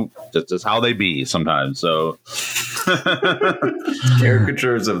how just how they be sometimes. So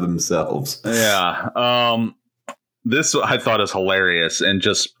caricatures of themselves. Yeah. this I thought is hilarious and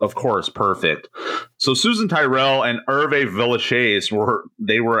just, of course, perfect. So Susan Tyrrell and Hervé Villechaize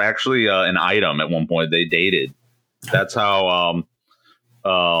were actually an item at one point. They dated. That's how.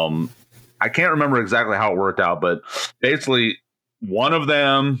 I can't remember exactly how it worked out, but basically, one of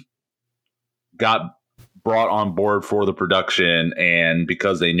them got brought on board for the production, and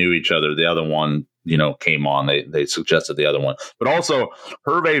because they knew each other, the other one, came on. They suggested the other one, but also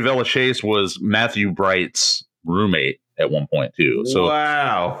Hervé Villechaize was Matthew Bright's roommate at one point too. So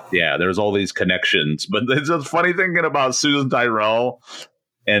wow, yeah, there's all these connections. But it's just funny thinking about Susan Tyrrell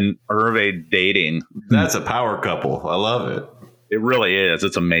and Hervé dating. That's a power couple. I love it. It really is.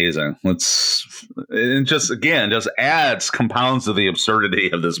 It's amazing. It just compounds to the absurdity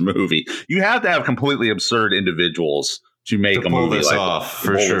of this movie. You have to have completely absurd individuals to make a movie this like off, this,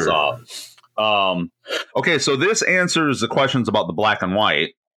 for sure. This off. Okay, so this answers the questions about the black and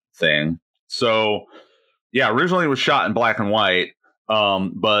white thing. So, yeah, originally it was shot in black and white,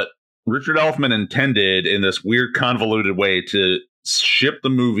 but Richard Elfman intended in this weird convoluted way to ship the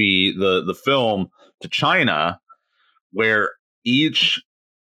movie, the film, to China, where each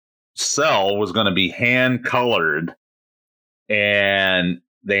cell was going to be hand colored, and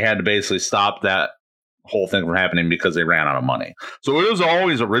they had to basically stop that whole thing from happening because they ran out of money. So it was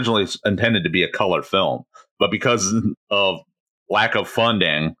always originally intended to be a color film, but because of lack of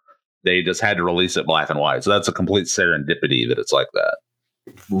funding, they just had to release it black and white. So that's a complete serendipity that it's like that.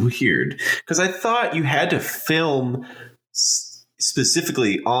 Weird, because I thought you had to film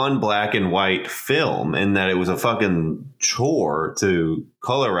specifically on black and white film, and that it was a fucking chore to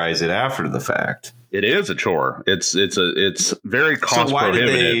colorize it after the fact. It is a chore. It's very cost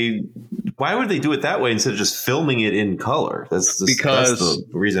prohibitive. Why would they do it that way instead of just filming it in color? That's the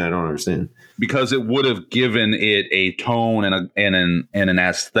reason I don't understand. Because it would have given it a tone and an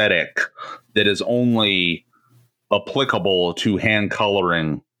aesthetic that is only applicable to hand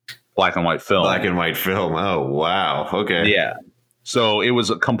coloring black and white film. Black and white film. Oh wow. Okay. Yeah. So it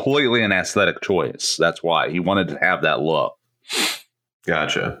was completely an aesthetic choice. That's why he wanted to have that look.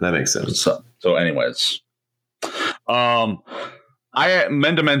 Gotcha. That makes sense. So anyways, I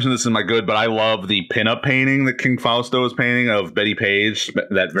meant to mention this in my good, but I love the pinup painting that King Fausto is painting of Betty Page,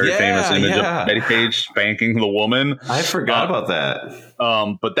 that very famous image of Betty Page spanking the woman. I forgot about that.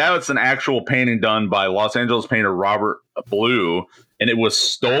 But that was an actual painting done by Los Angeles painter Robert Blue, and it was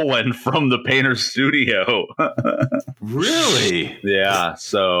stolen from the painter's studio. Really? Yeah.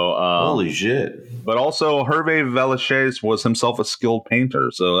 So holy shit. But also Hervé Villechaize was himself a skilled painter,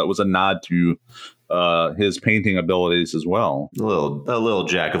 so that was a nod to his painting abilities as well. A little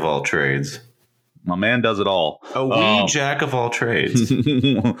jack of all trades. My man does it all. A wee jack of all trades.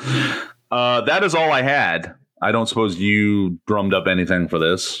 That is all I had. I don't suppose you drummed up anything for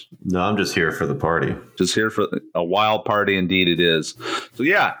this. No, I'm just here for the party. Just here for a wild party. Indeed it is. So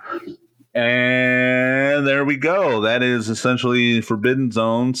yeah. And there we go. That is essentially Forbidden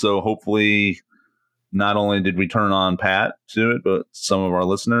Zone. So hopefully not only did we turn on Pat to it, but some of our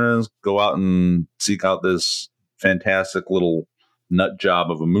listeners go out and seek out this fantastic little nut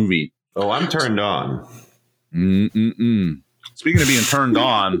job of a movie. Oh, I'm turned on. Speaking of being turned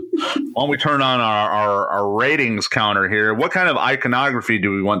on, why don't we turn on our ratings counter here? What kind of iconography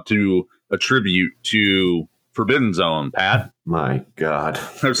do we want to attribute to Forbidden Zone, Pat? My God,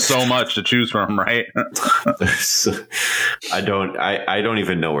 there's so much to choose from, right? I don't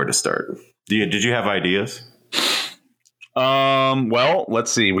even know where to start. Did you have ideas? Well,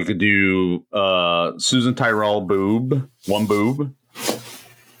 let's see. We could do Susan Tyrrell one boob.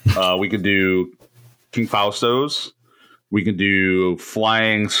 We could do King Fausto's. We can do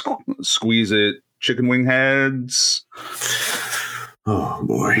flying squeeze it chicken wing heads. Oh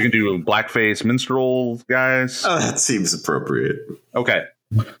boy. We can do blackface minstrel guys. Oh, that seems appropriate. Okay.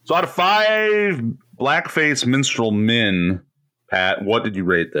 So out of 5 blackface minstrel men, Pat, what did you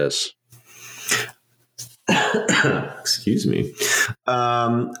rate this? Excuse me.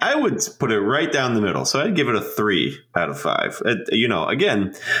 I would put it right down the middle. So I'd give it a 3 out of 5.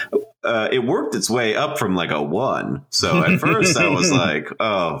 Again, it worked its way up from like a 1. So at first I was like,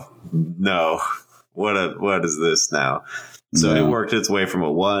 oh no, what is this now? So it worked its way from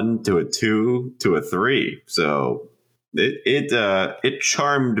a 1 to a 2 to a 3. So it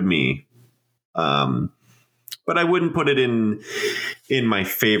charmed me. But I wouldn't put it in my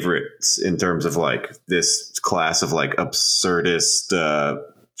favorites in terms of like this class of like absurdist,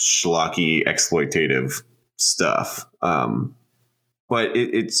 schlocky, exploitative stuff. But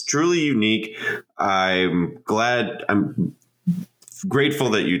it's truly unique. I'm grateful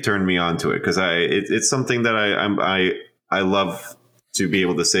that you turned me on to it because it's something that I love to be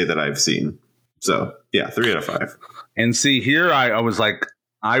able to say that I've seen. So yeah, 3 out of 5. And see, here I was like,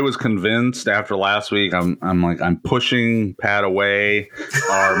 I was convinced after last week. I'm pushing Pat away.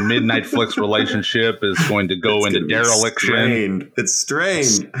 Our Midnight Flicks relationship is going to go into dereliction. It's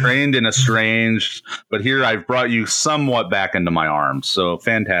strained and estranged. But here I've brought you somewhat back into my arms. So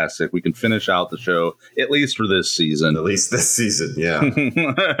fantastic. We can finish out the show at least for this season.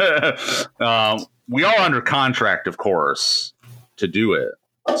 Yeah. We are under contract, of course, to do it.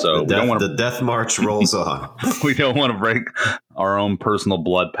 So the death march rolls on. We don't want to break our own personal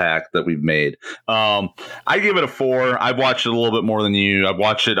blood pact that we've made. I give it a 4. I've watched it a little bit more than you. I've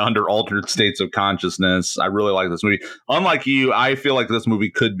watched it under altered states of consciousness. I really like this movie. Unlike you, I feel like this movie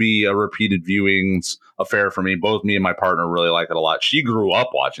could be a repeated viewings affair for me. Both me and my partner really like it a lot. She grew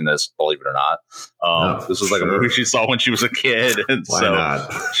up watching this, believe it or not. This was like a movie she saw when she was a kid. And Why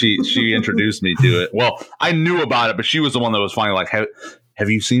not? She introduced me to it. Well, I knew about it, but she was the one that was finally like, have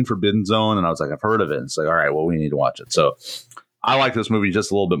you seen Forbidden Zone? And I was like, I've heard of it. And it's like, all right, well, we need to watch it. So I like this movie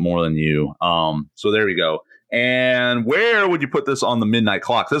just a little bit more than you. So there we go. And where would you put this on the midnight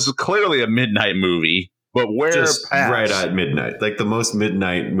clock? This is clearly a midnight movie, but where? Just right at midnight, like the most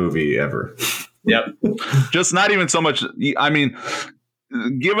midnight movie ever. Yep. Just not even so much. I mean,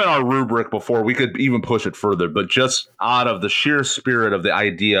 given our rubric before, we could even push it further, but just out of the sheer spirit of the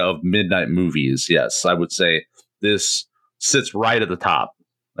idea of midnight movies, yes, I would say this sits right at the top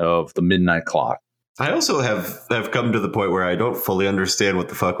of the midnight clock. I also have come to the point where I don't fully understand what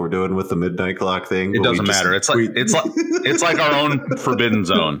the fuck we're doing with the midnight clock thing. It doesn't matter. It's like our own Forbidden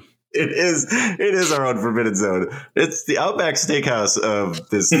Zone. It is our own Forbidden Zone. It's the Outback Steakhouse of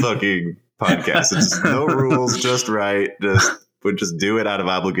this fucking podcast. It's just no rules, just right. Would just do it out of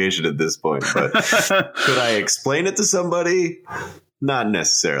obligation at this point. But could I explain it to somebody? Not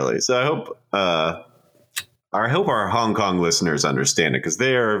necessarily. So I hope our Hong Kong listeners understand it, because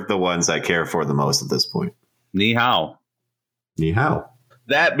they are the ones I care for the most at this point. Ni hao. Ni hao.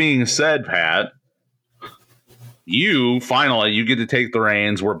 That being said, Pat, you get to take the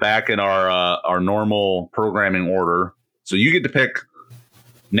reins. We're back in our normal programming order, so you get to pick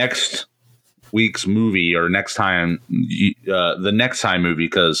next week's movie, or next time the next time movie,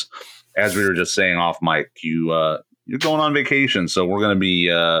 because as we were just saying off mic, you're going on vacation, so we're going to be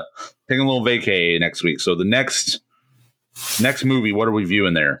taking a little vacay next week. So the next movie, what are we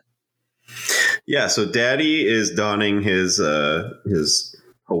viewing there? Yeah, so Daddy is donning his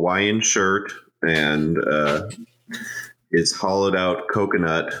Hawaiian shirt and his hollowed out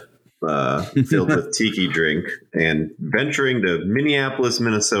coconut filled with tiki drink, and venturing to Minneapolis,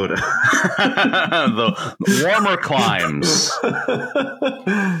 Minnesota. The warmer climes.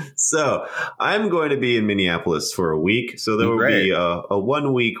 So I'm going to be in Minneapolis for a week. So there will be a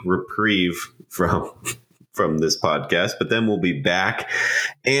 1 week reprieve from this podcast, but then we'll be back.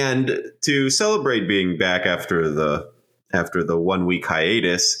 And to celebrate being back after the 1 week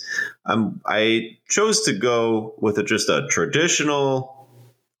hiatus, I chose to go with just a traditional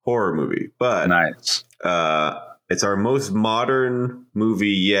horror movie, but nice. It's our most modern movie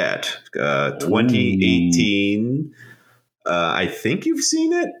yet. 2018. I think you've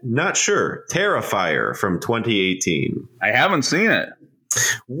seen it. Not sure. Terrifier from 2018. I haven't seen it.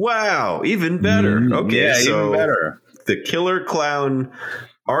 Wow, even better. Okay, yeah, so even better. The Killer Clown,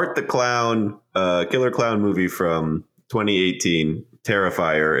 Art the Clown, Killer Clown movie from 2018.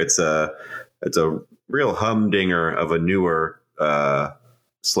 Terrifier. It's a real humdinger of a newer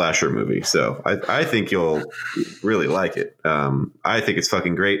slasher movie, so I think you'll really like it. I think it's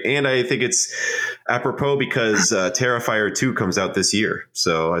fucking great, and I think it's apropos because Terrifier 2 comes out this year,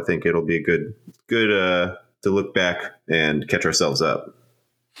 so I think it'll be a good to look back and catch ourselves up.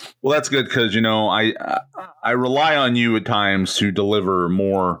 Well, that's good, because I rely on you at times to deliver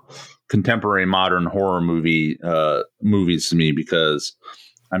more contemporary modern horror movies to me, because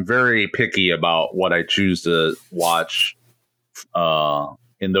I'm very picky about what I choose to watch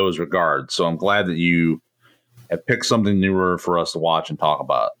in those regards. So I'm glad that you have picked something newer for us to watch and talk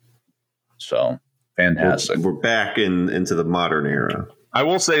about. So fantastic. We're back into the modern era. I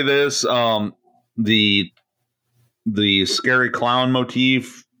will say this, the scary clown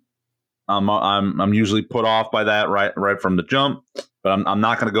motif, I'm usually put off by that right from the jump, but I'm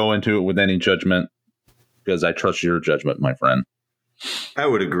not going to go into it with any judgment, because I trust your judgment, my friend. I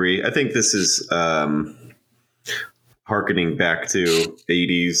would agree. I think this is harkening back to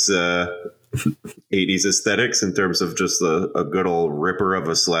 80s aesthetics in terms of just a good old ripper of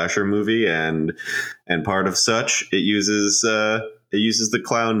a slasher movie, and part of such it uses the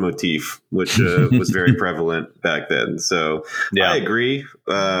clown motif, which was very prevalent back then. So yeah. I agree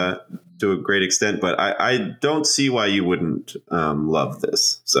to a great extent, but I don't see why you wouldn't love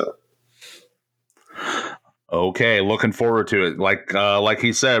this. So Okay, looking forward to it. Like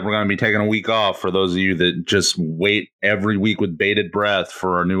he said, we're going to be taking a week off for those of you that just wait every week with bated breath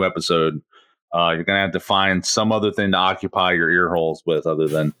for a new episode. You're going to have to find some other thing to occupy your ear holes with other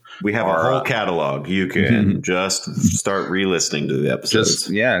than... We have our whole catalog. You can just start re-listening to the episodes.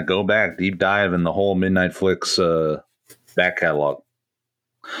 Go back, deep dive in the whole Midnight Flicks back catalog.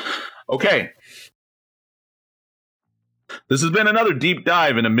 Okay. This has been another deep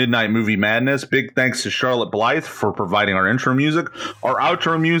dive into Midnight Movie Madness. Big thanks to Charlotte Blythe for providing our intro music. Our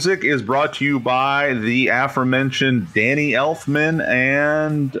outro music is brought to you by the aforementioned Danny Elfman,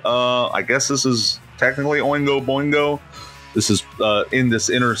 and I guess this is technically Oingo Boingo. This is in this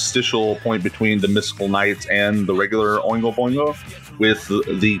interstitial point between the Mystical Knights and the regular Oingo Boingo with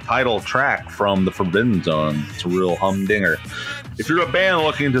the title track from the Forbidden Zone. It's a real humdinger. If you're a band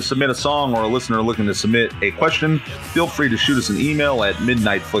looking to submit a song or a listener looking to submit a question, feel free to shoot us an email at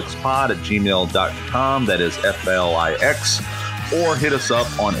midnightflixpod@gmail.com. That is FLIX. Or hit us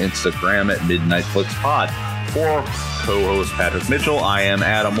up on Instagram at midnightflixpod. For co-host Patrick Mitchell, I am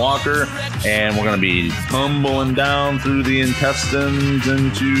Adam Walker, and we're going to be tumbling down through the intestines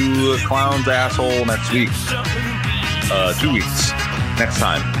into a clown's asshole next week. 2 weeks. Next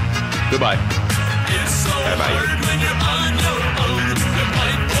time. Goodbye. Bye-bye.